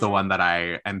 This is the one that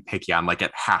I am picky on. Like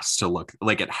it has to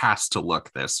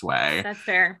look this way. That's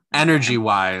fair. Energy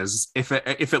wise, if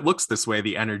it looks this way,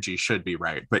 the energy should be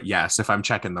right. But yes, if I'm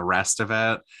checking the rest of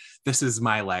it, this is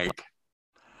my like,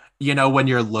 you know, when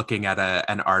you're looking at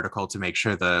an article to make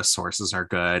sure the sources are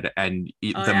good, and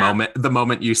the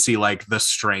moment you see like the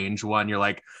strange one, you're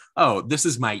like, oh, this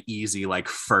is my easy like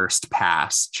first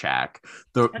pass check.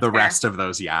 The rest of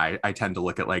those, I tend to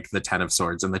look at like the 10 of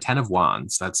Swords and the 10 of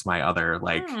Wands. That's my other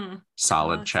like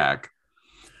solid check.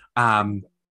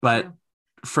 But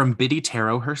from Biddy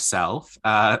Tarot herself,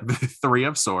 the 3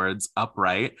 of Swords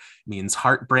upright means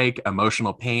heartbreak,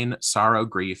 emotional pain, sorrow,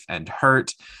 grief, and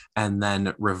hurt. And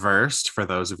then reversed, for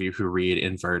those of you who read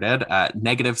inverted,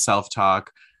 negative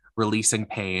self-talk, releasing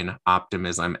pain,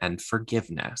 optimism, and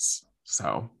forgiveness.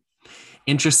 So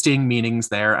interesting meanings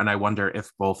there. And I wonder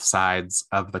if both sides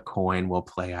of the coin will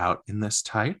play out in this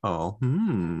title.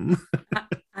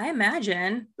 I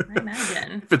imagine.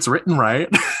 If it's written right.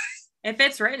 If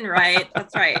it's written right,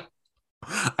 that's right.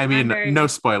 I mean, no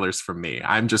spoilers from me.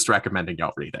 I'm just recommending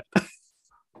y'all read it.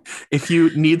 If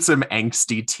you need some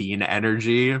angsty teen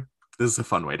energy, this is a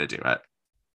fun way to do it.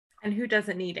 And who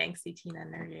doesn't need angsty teen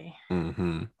energy?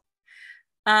 Mm-hmm.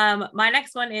 My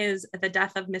next one is The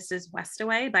Death of Mrs.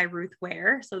 Westaway by Ruth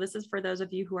Ware. So this is for those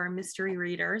of you who are mystery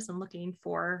readers and looking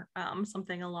for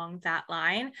something along that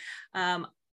line.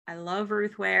 I love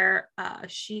Ruth Ware.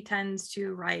 She tends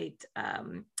to write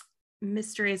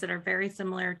mysteries that are very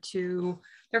similar to,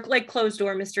 they're like closed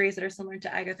door mysteries that are similar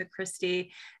to Agatha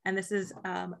Christie, and this is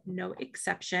no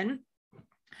exception.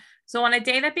 So on a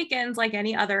day that begins like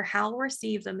any other, Hal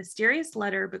receives a mysterious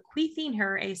letter bequeathing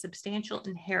her a substantial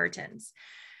inheritance.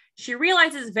 She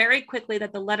realizes very quickly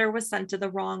that the letter was sent to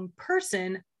the wrong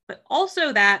person, but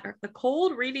also that the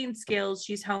cold reading skills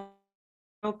she's honed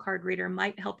card reader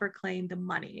might help her claim the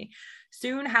money.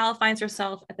 Soon, Hal finds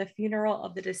herself at the funeral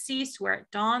of the deceased, where it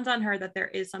dawns on her that there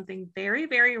is something very,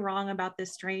 very wrong about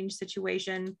this strange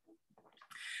situation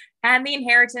and the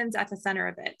inheritance at the center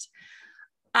of it.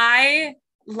 I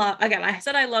love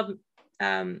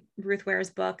Ruth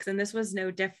Ware's books, and this was no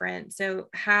different. So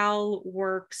Hal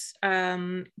works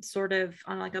sort of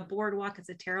on like a boardwalk as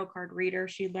a tarot card reader.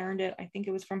 She learned it, I think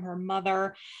it was from her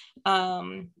mother.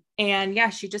 And yeah,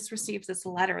 she just receives this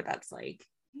letter that's like,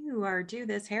 you are due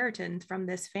this inheritance from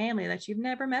this family that you've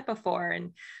never met before.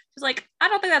 And she's like, I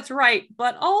don't think that's right,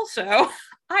 but also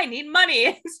I need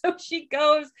money. So she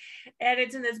goes, and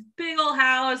it's in this big old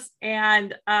house,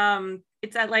 and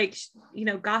it's at like, you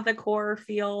know, Gothic horror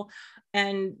feel.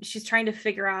 And she's trying to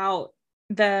figure out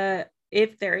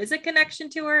if there is a connection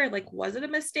to her, like, was it a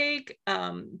mistake?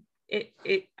 I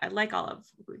like all of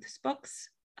Ruth's books.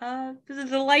 This is a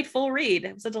delightful read.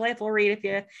 It's a delightful read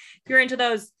if you're into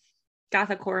those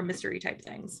Gothic horror mystery type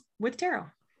things with tarot.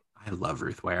 I love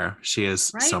Ruth Ware. She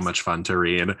is so much fun to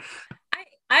read.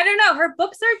 I don't know. Her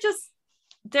books are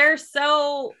they're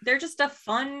just a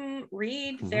fun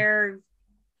read. Mm-hmm. They're,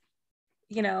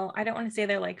 you know, I don't want to say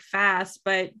they're like fast,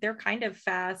 but they're kind of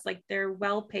fast. Like they're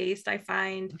well paced, I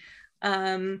find.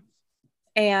 And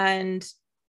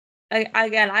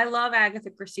I love Agatha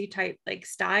Christie type like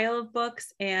style of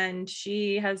books, and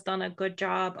she has done a good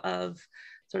job of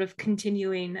sort of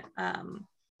continuing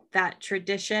that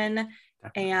tradition.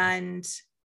 Definitely. And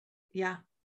yeah.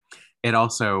 It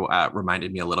also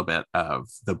reminded me a little bit of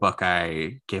the book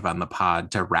I gave on the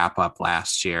pod to wrap up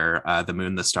last year, The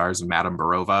Moon, the Stars, and Madame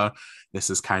Barova. This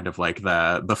is kind of like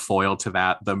the foil to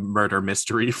that, the murder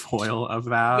mystery foil of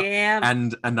that. Yeah.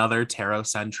 And another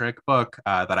tarot-centric book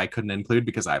that I couldn't include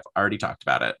because I've already talked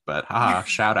about it, but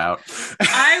shout out.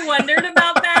 I wondered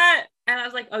about that. And I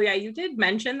was like, oh yeah, you did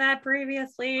mention that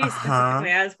previously, specifically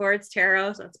as for its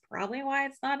tarot. So that's probably why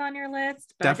it's not on your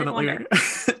list. But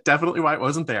definitely why it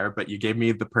wasn't there, but you gave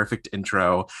me the perfect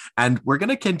intro. And we're going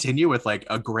to continue with like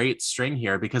a great string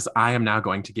here, because I am now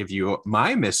going to give you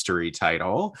my mystery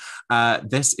title.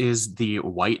 This is The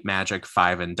White Magic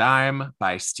Five and Dime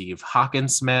by Steve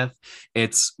Hawkinsmith.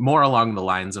 It's more along the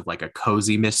lines of like a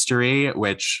cozy mystery,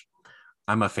 which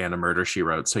I'm a fan of Murder, She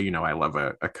Wrote, so you know I love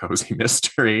a cozy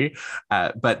mystery.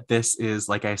 But this is,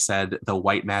 like I said, The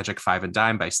White Magic Five and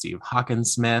Dime by Steve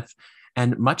Hawkinsmith.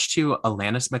 And much to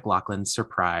Alanis McLaughlin's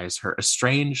surprise, her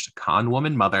estranged con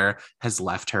woman mother has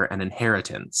left her an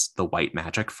inheritance, The White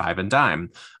Magic Five and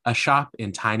Dime, a shop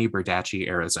in tiny Berdacci,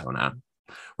 Arizona.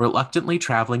 Reluctantly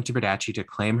traveling to Berdacci to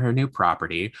claim her new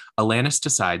property, Alanis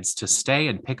decides to stay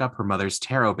and pick up her mother's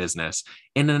tarot business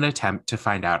in an attempt to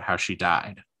find out how she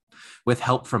died. With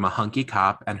help from a hunky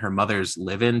cop and her mother's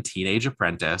live-in teenage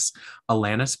apprentice,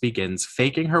 Alanis begins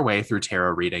faking her way through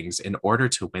tarot readings in order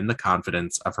to win the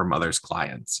confidence of her mother's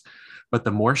clients. But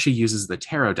the more she uses the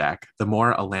tarot deck, the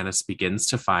more Alanis begins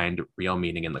to find real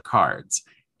meaning in the cards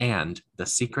and the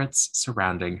secrets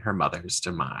surrounding her mother's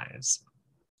demise.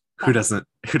 Who doesn't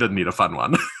need a fun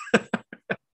one?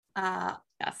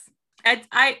 Yes.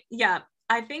 I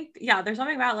think there's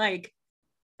something about like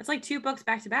it's like 2 books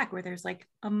back to back where there's like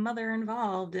a mother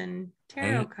involved and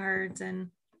tarot cards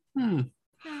and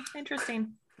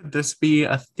interesting. Could this be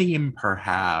a theme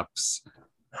perhaps?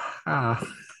 Now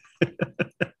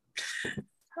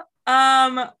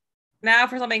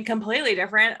for something completely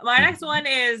different. My next one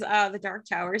is the Dark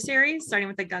Tower series, starting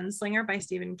with The Gunslinger by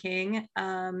Stephen King,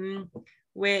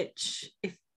 which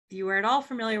if you are at all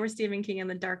familiar with Stephen King and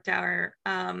the Dark Tower,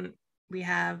 we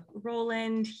have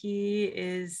Roland. He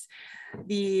is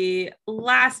the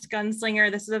last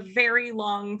gunslinger. This is a very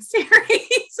long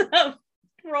series of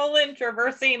Roland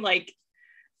traversing like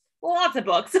lots of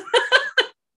books.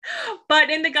 But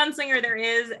in the Gunslinger, there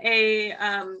is a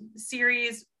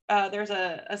series. There's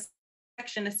a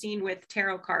section, a scene with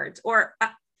tarot cards, or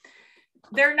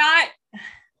they're not.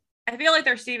 I feel like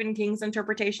they're Stephen King's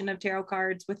interpretation of tarot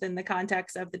cards within the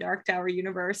context of the Dark Tower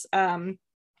universe,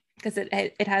 because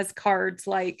it has cards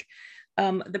like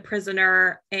the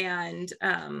Prisoner and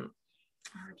I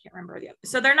can't remember the other.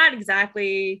 So they're not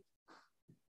exactly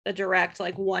a direct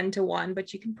like 1-to-1,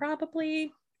 but you can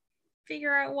probably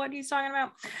figure out what he's talking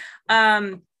about.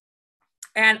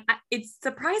 And it's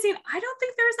surprising. I don't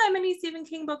think there's that many Stephen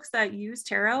King books that use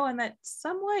tarot, and that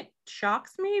somewhat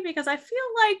shocks me because I feel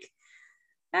like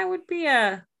that would be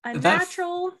a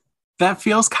natural. That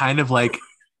feels kind of like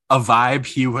a vibe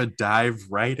he would dive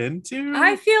right into.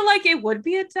 I feel like it would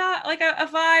be a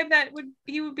vibe that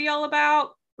he would be all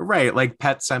about. Right, like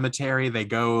Pet Sematary, they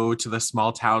go to the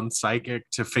small town psychic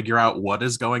to figure out what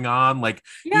is going on. Like,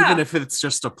 even if it's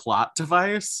just a plot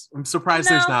device, I'm surprised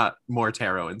there's not more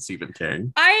tarot in Stephen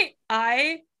King. I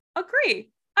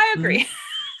agree.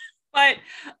 But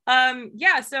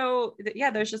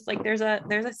there's just like there's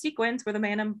a sequence where the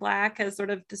Man in Black has sort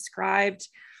of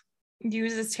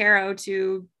uses tarot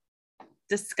to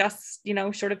discuss,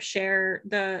 sort of share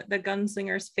the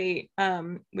gunslinger's fate,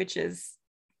 which is,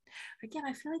 again,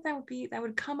 I feel like that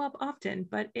would come up often,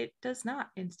 but it does not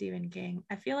in Stephen King.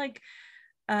 I feel like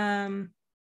I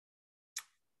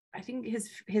think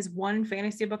his one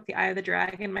fantasy book, The Eye of the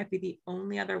Dragon, might be the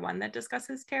only other one that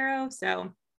discusses tarot.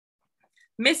 So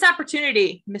missed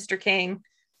opportunity, Mr. King.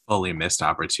 Fully missed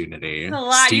opportunity. There's a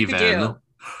lot Steven. You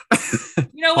could do.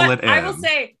 You know what? I will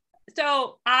say,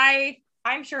 so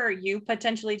I'm sure you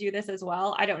potentially do this as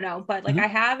well. I don't know, but like I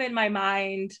have in my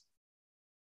mind,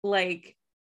 like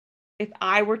if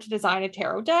I were to design a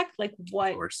tarot deck, like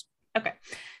what? Of course. Okay.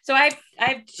 So I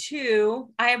have 2.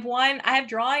 I have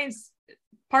drawings,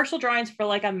 partial drawings for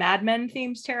like a Mad Men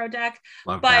themed tarot deck.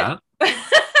 Love that.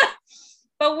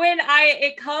 But when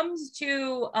it comes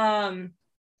to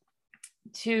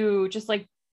just like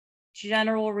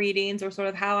general readings or sort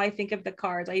of how I think of the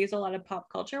cards, I use a lot of pop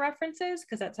culture references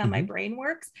because that's how my brain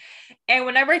works. And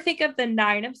whenever I think of the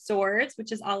 9 of Swords,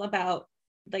 which is all about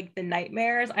like the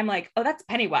nightmares, I'm like, oh, that's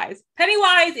Pennywise.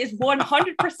 Pennywise is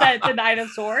 100% the 9 of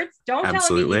Swords. Don't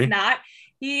tell me he's not.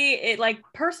 It like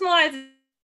personalizes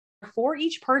for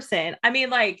each person. I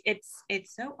mean, like it's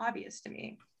so obvious to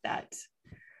me that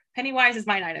Pennywise is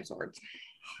my 9 of Swords.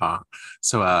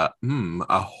 So a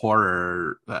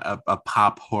horror, a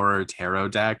pop horror tarot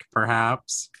deck,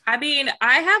 perhaps. I mean,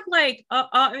 I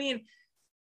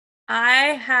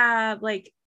have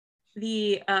like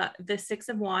the 6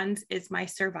 of Wands is my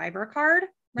Survivor card,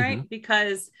 right?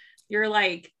 Because you're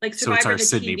like Survivor, so it's our the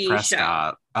Sydney TV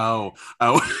Prescott show.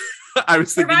 Oh I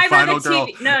was thinking Survivor, Final Girl.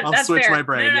 No, I'll that's switch fair. my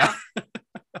brain. No.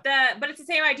 But it's the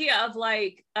same idea of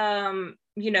like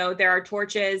there are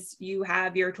torches, you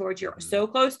have your torch, you're so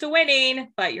close to winning,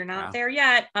 but you're not there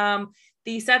yet.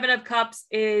 The 7 of Cups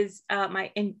is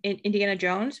my Indiana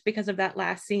Jones, because of that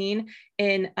last scene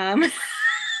in in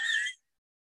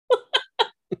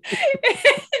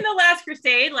The Last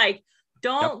Crusade. Like,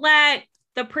 don't let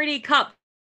the pretty cup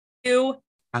do.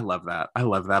 I love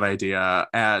that idea.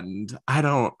 And I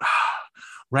don't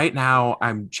right now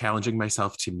I'm challenging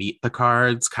myself to meet the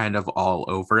cards kind of all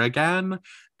over again.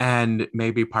 And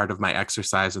maybe part of my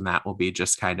exercise in that will be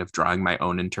just kind of drawing my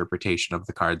own interpretation of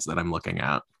the cards that I'm looking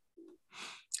at.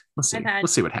 We'll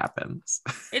see what happens.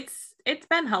 It's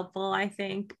been helpful, I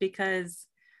think, because,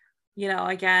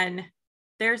 again,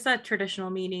 there's a traditional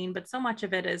meaning, but so much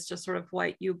of it is just sort of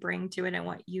what you bring to it and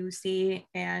what you see.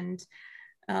 And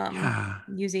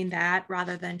using that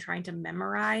rather than trying to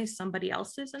memorize somebody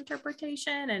else's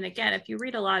interpretation. And again, if you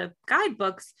read a lot of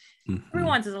guidebooks,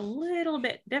 everyone's is a little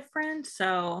bit different.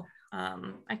 So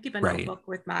I keep a notebook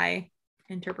with my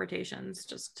interpretations,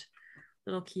 just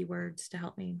little keywords to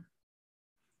help me.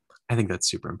 I think that's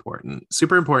super important.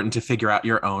 Super important to figure out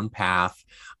your own path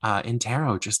in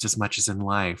tarot just as much as in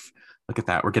life. Look at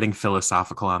that. We're getting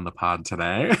philosophical on the pod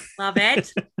today. Love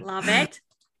it. Love it.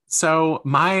 So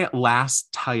my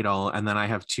last title, and then I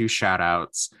have 2 shout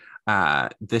outs.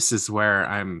 This is where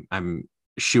I'm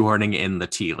shoehorning in the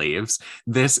tea leaves.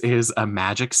 This is A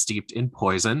Magic Steeped in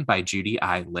Poison by Judy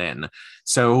I. Lin.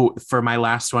 So for my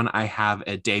last one, I have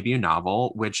a debut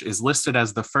novel, which is listed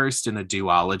as the first in a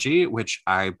duology, which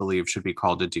I believe should be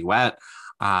called a duet.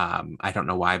 I don't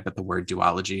know why, but the word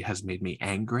duology has made me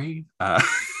angry.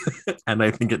 And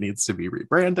I think it needs to be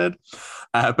rebranded.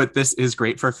 But this is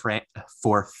great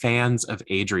for fans of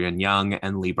Adrienne Young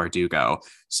and Leigh Bardugo.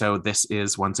 So this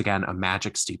is, once again, A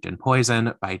Magic Steeped in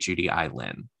Poison by Judy I.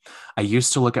 Lin. I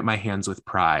used to look at my hands with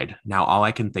pride. Now all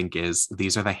I can think is,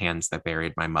 these are the hands that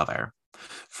buried my mother.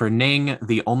 For Ning,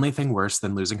 the only thing worse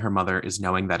than losing her mother is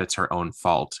knowing that it's her own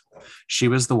fault. She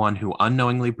was the one who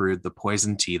unknowingly brewed the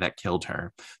poison tea that killed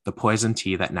her, the poison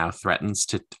tea that now threatens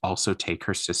to also take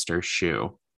her sister's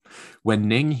Shu. When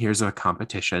Ning hears of a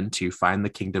competition to find the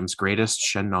kingdom's greatest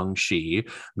Shenong Shi,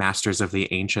 masters of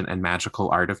the ancient and magical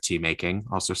art of tea making,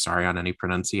 also sorry on any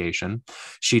pronunciation,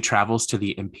 she travels to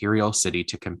the imperial city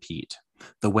to compete.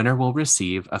 The winner will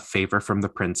receive a favor from the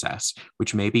princess,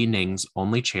 which may be Ning's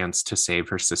only chance to save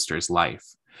her sister's life.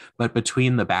 But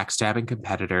between the backstabbing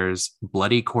competitors,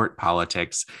 bloody court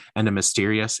politics, and a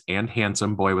mysterious and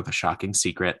handsome boy with a shocking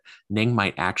secret, Ning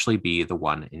might actually be the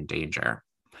one in danger.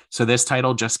 So this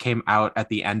title just came out at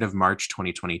the end of March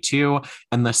 2022,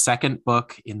 and the second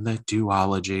book in the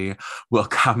duology will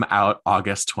come out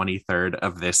August 23rd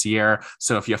of this year.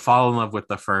 So if you fall in love with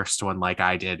the first one like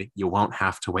I did, you won't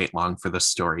have to wait long for the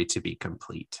story to be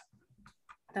complete.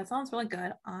 That sounds really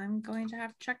good. I'm going to have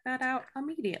to check that out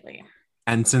immediately.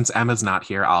 And since Emma's not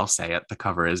here, I'll say it. The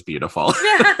cover is beautiful.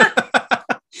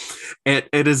 It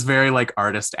is very like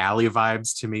Artist Alley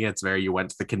vibes to me. It's very, you went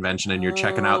to the convention and you're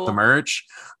checking out the merch.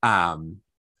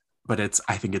 But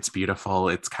I think it's beautiful.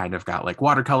 It's kind of got like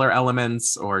watercolor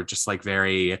elements or just like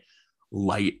very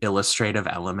light illustrative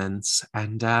elements.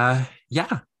 And yeah.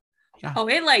 Oh,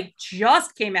 it like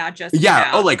just came out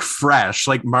Oh, like fresh,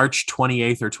 like March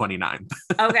 28th or 29th.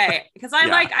 Okay, because I'm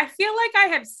like, I feel like I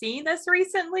have seen this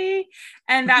recently,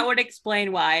 and that would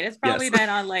explain why. It's probably been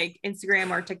on like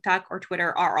Instagram or TikTok or Twitter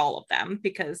or all of them,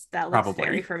 because that looks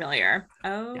very familiar.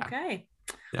 Okay.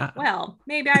 Yeah. Well,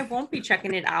 maybe I won't be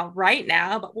checking it out right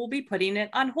now, but we'll be putting it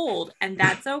on hold, and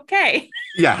that's okay.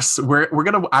 Yes,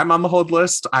 I'm on the hold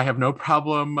list. I have no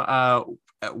problem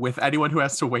with anyone who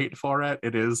has to wait for it.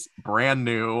 It is brand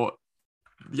new.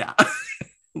 Yeah.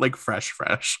 Like fresh.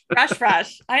 I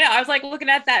know. I was like looking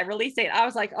at that release date. I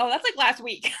was like, oh, that's like last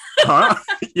week.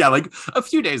 Yeah, like a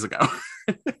few days ago.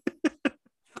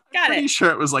 Got Pretty sure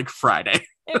it was like Friday.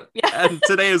 And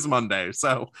today is Monday.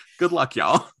 So good luck,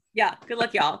 y'all. Yeah, good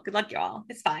luck, y'all.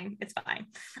 It's fine.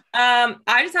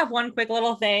 I just have one quick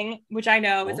little thing, which I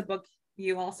know is a book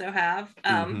you also have,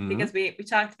 because we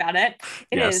talked about it.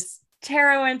 It is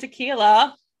Tarot and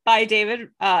Tequila by David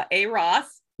A.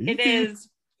 Ross. It is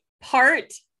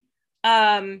part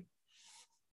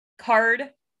card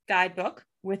guidebook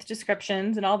with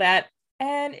descriptions and all that,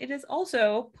 and it is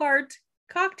also part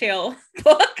cocktail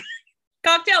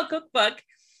cookbook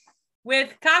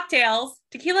with cocktails,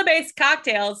 tequila-based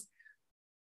cocktails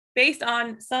based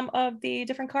on some of the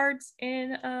different cards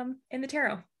in the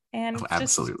tarot. And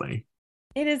absolutely,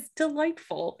 it is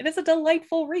delightful. It is a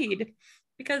delightful read,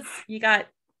 because you can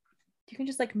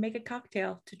just like make a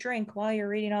cocktail to drink while you're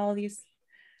reading all of these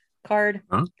card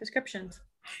descriptions.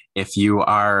 If you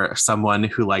are someone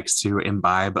who likes to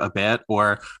imbibe a bit,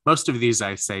 or most of these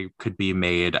I say could be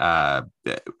made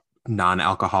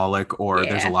non-alcoholic, or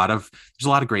there's a lot of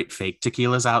great fake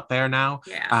tequilas out there now.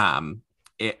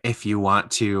 If you want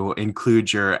to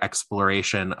include your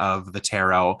exploration of the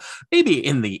tarot, maybe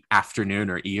in the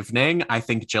afternoon or evening, I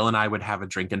think Jill and I would have a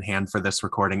drink in hand for this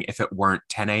recording if it weren't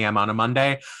 10 a.m. on a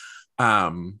Monday.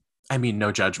 I mean,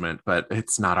 no judgment, but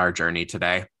it's not our journey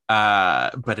today.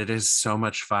 But it is so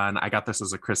much fun. I got this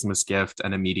as a Christmas gift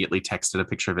and immediately texted a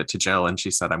picture of it to Jill, and she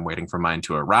said, I'm waiting for mine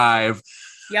to arrive.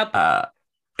 Yep.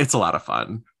 It's a lot of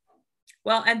fun.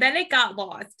 Well, and then it got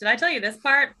lost. Did I tell you this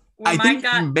part? Where mine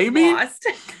got lost.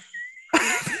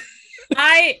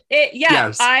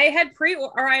 Yes. I had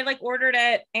I ordered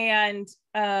it and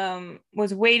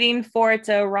was waiting for it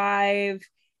to arrive,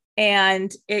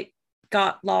 and it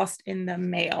got lost in the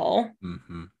mail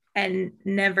and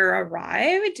never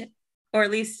arrived, or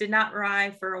at least did not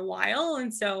arrive for a while.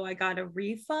 And so I got a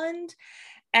refund.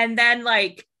 And then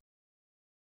like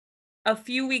a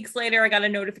few weeks later, I got a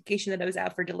notification that it was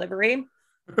out for delivery.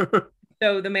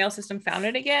 So the mail system found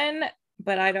it again,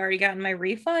 but I'd already gotten my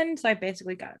refund. So I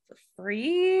basically got it for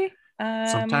free.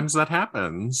 Sometimes that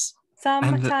happens.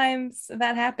 Sometimes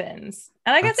that happens.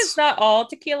 And I guess it's not all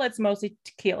tequila. It's mostly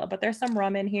tequila, but there's some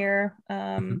rum in here.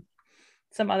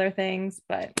 Some other things,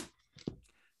 but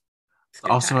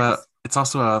it's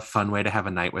also a fun way to have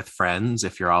a night with friends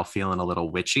if you're all feeling a little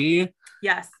witchy.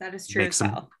 Yes, that is true.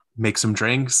 Make some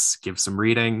drinks, give some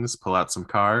readings, pull out some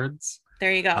cards.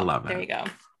 There you go. I love it. There you go.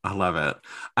 I love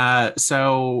it.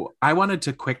 So I wanted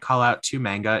to quick call out to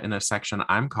manga in a section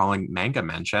I'm calling Manga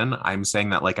Mention. I'm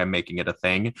saying that like I'm making it a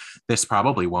thing. This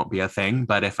probably won't be a thing,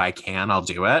 but if I can, I'll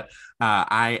do it.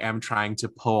 I am trying to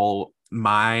pull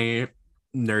my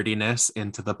nerdiness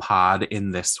into the pod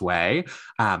in this way.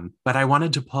 But I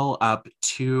wanted to pull up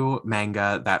 2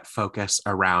 manga that focus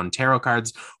around tarot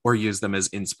cards or use them as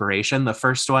inspiration. The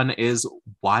first one is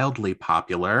wildly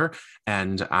popular,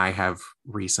 and I have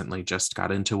recently just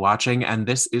got into watching. And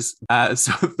this is,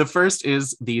 so the first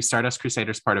is the Stardust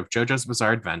Crusaders part of JoJo's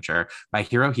Bizarre Adventure by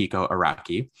Hirohiko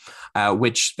Araki,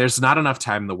 which there's not enough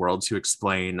time in the world to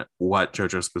explain what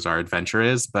JoJo's Bizarre Adventure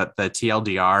is, but the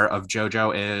TLDR of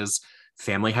JoJo is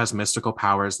family has mystical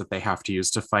powers that they have to use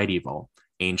to fight evil.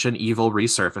 Ancient evil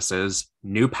resurfaces,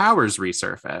 new powers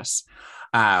resurface.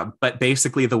 But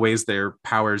basically the ways their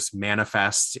powers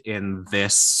manifest in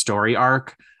this story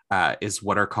arc is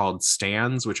what are called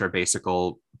stands, which are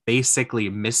basically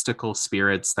mystical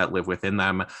spirits that live within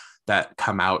them that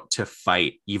come out to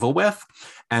fight evil with.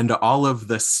 And all of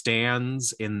the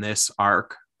stands in this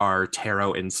arc are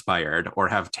tarot inspired or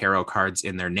have tarot cards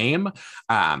in their name.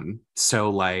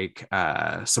 So like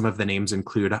some of the names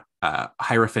include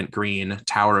Hierophant Green,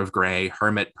 Tower of Gray,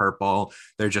 Hermit Purple.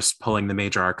 They're just pulling the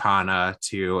major arcana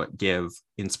to give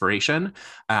inspiration.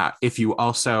 If you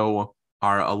also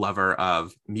are a lover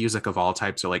of music of all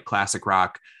types or like classic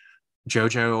rock,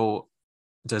 JoJo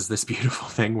does this beautiful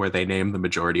thing where they name the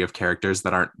majority of characters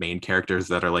that aren't main characters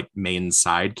that are like main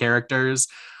side characters.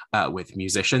 With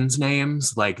musicians'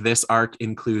 names. Like this arc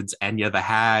includes Enya the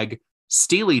Hag,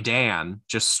 Steely Dan,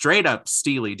 just straight up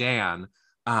Steely Dan.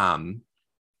 And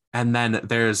then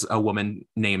there's a woman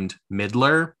named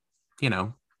Midler,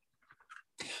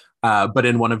 but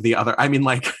in one of the other, I mean,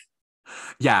 like,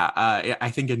 yeah,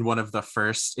 I think in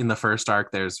the first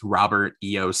arc, there's Robert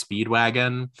E.O.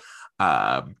 Speedwagon.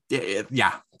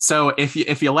 Yeah. So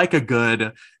if you like a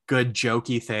good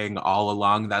jokey thing all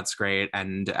along, that's great.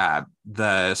 And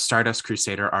the Stardust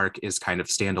Crusader arc is kind of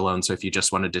standalone. So if you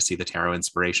just wanted to see the tarot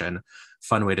inspiration,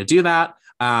 fun way to do that.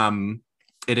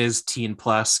 It is teen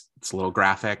plus. It's a little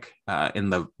graphic in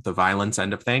the violence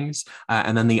end of things.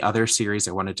 And then the other series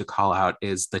I wanted to call out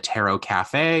is The Tarot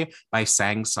Cafe by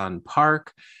Sang Sun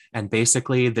Park. And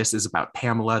basically, this is about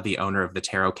Pamela, the owner of the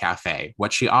Tarot Cafe.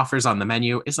 What she offers on the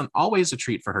menu isn't always a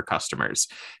treat for her customers.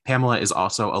 Pamela is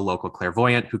also a local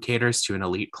clairvoyant who caters to an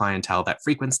elite clientele that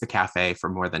frequents the cafe for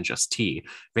more than just tea.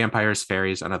 Vampires,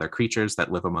 fairies, and other creatures that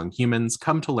live among humans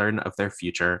come to learn of their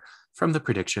future from the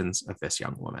predictions of this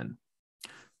young woman.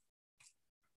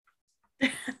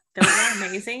 Those are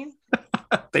amazing.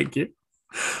 Thank you.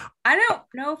 I don't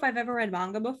know if I've ever read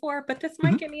manga before, but this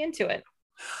might get me into it.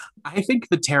 I think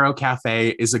the Tarot Cafe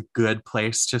is a good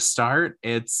place to start.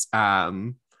 It's a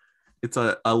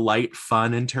light,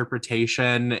 fun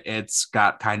interpretation. It's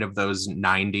got kind of those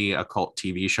 90s occult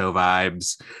TV show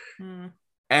vibes.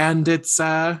 And it's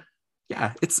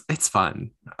it's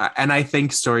fun. And I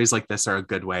think stories like this are a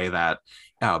good way that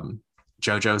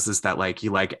JoJo's is that like you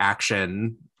like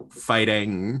action,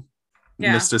 fighting,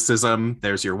 mysticism.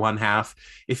 There's your one half.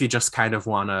 If you just kind of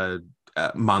want a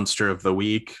monster of the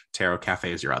week, Tarot Cafe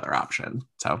is your other option.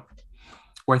 So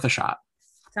worth a shot.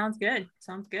 Sounds good.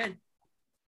 That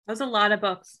was a lot of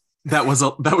books. That was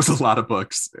a lot of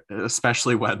books,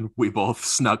 especially when we both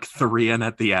snuck 3 in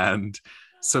at the end.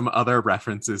 Some other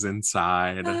references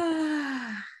inside.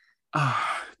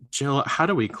 Jill, how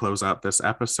do we close out this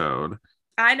episode?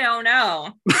 I don't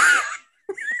know.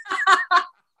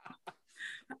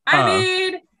 I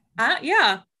mean,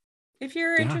 if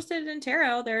you're interested in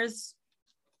tarot,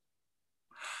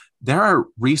 there are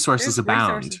resources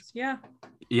abound. Yeah.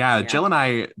 Jill and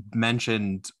I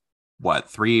mentioned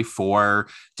 3-4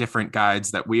 different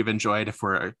guides that we've enjoyed if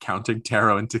we're counting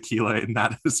tarot and tequila in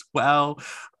that as well.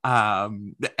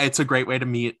 It's a great way to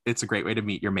meet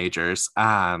your majors.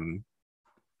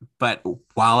 But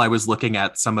while I was looking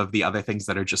at some of the other things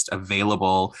that are just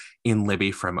available in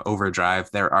Libby from Overdrive,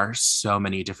 there are so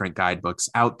many different guidebooks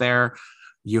out there.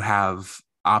 You have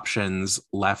options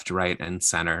left, right, and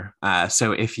center.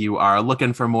 So if you are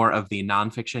looking for more of the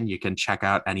nonfiction, you can check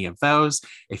out any of those.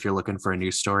 If you're looking for a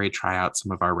new story, try out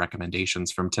some of our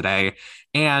recommendations from today.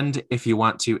 And if you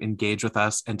want to engage with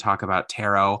us and talk about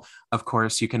tarot, of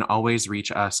course, you can always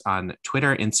reach us on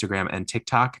Twitter, Instagram, and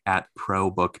TikTok at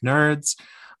ProBookNerds.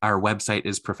 Our website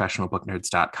is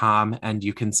professionalbooknerds.com, and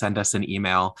you can send us an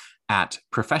email at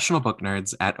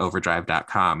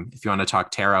professionalbooknerds@overdrive.com. If you want to talk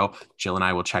tarot, Jill and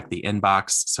I will check the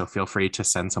inbox, so feel free to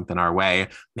send something our way.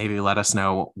 Maybe let us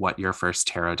know what your first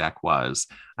tarot deck was.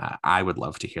 I would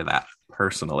love to hear that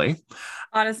personally.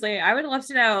 Honestly, I would love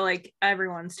to know like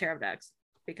everyone's tarot decks,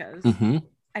 because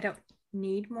I don't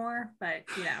need more, but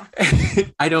you know.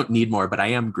 I don't need more, but I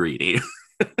am greedy.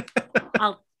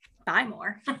 I'll buy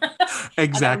more.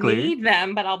 Exactly. I don't need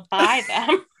them, but I'll buy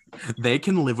them. They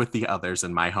can live with the others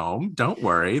in my home. Don't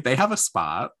worry. They have a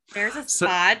spot. There's a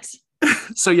spot.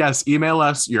 So yes, email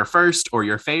us your first or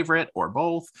your favorite or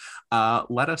both.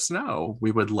 Let us know.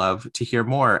 We would love to hear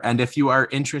more. And if you are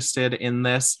interested in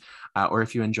this, or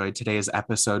if you enjoyed today's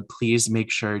episode, please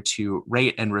make sure to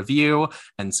rate and review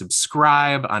and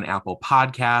subscribe on Apple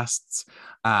Podcasts.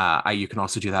 You can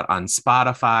also do that on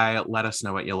Spotify. Let us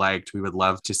know what you liked. We would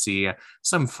love to see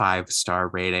some 5-star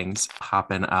ratings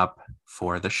popping up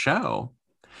for the show.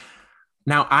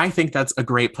 Now, I think that's a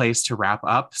great place to wrap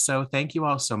up. So thank you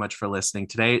all so much for listening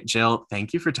today. Jill,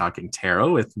 thank you for talking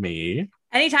tarot with me.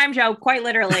 Anytime, Joe. Quite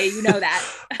literally. You know that.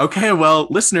 Okay, well,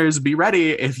 listeners, be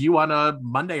ready. If you want a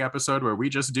Monday episode where we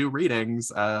just do readings,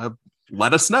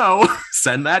 let us know.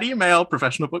 Send that email,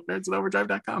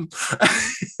 professionalbooknerds@overdrive.com.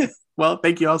 Well,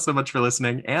 thank you all so much for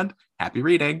listening, and happy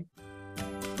reading.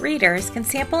 Readers can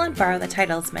sample and borrow the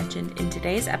titles mentioned in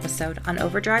today's episode on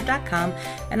overdrive.com,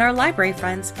 and our library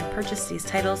friends can purchase these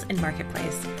titles in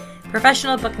Marketplace.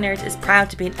 Professional Book Nerds is proud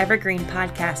to be an Evergreen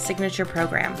Podcast signature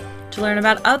program. To learn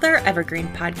about other Evergreen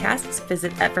podcasts,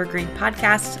 visit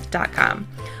evergreenpodcast.com.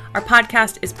 Our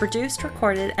podcast is produced,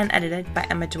 recorded, and edited by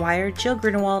Emma Dwyer, Jill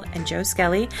Grunewald, and Joe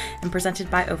Skelly, and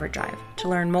presented by Overdrive. To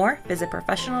learn more, visit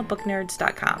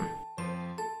professionalbooknerds.com.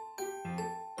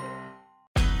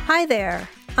 Hi there,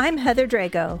 I'm Heather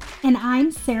Drago. And I'm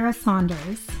Sarah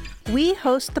Saunders. We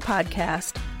host the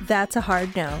podcast, That's a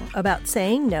Hard No, about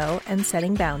saying no and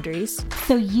setting boundaries.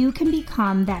 So you can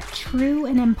become that true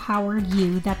and empowered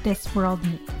you that this world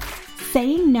needs.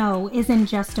 Saying no isn't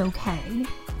just okay.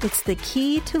 It's the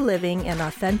key to living an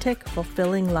authentic,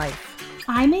 fulfilling life.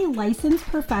 I'm a licensed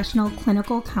professional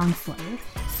clinical counselor.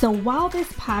 So while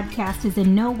this podcast is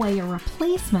in no way a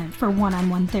replacement for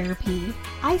one-on-one therapy,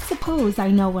 I suppose I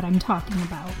know what I'm talking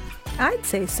about. I'd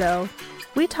say so.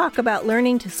 We talk about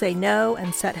learning to say no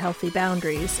and set healthy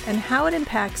boundaries and how it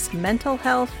impacts mental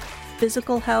health,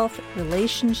 physical health,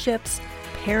 relationships,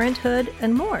 parenthood,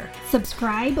 and more.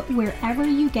 Subscribe wherever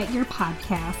you get your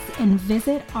podcasts and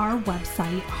visit our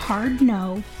website,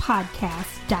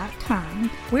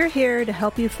 hardnopodcast.com. We're here to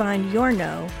help you find your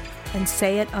no and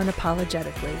say it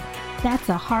unapologetically. That's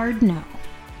a hard no.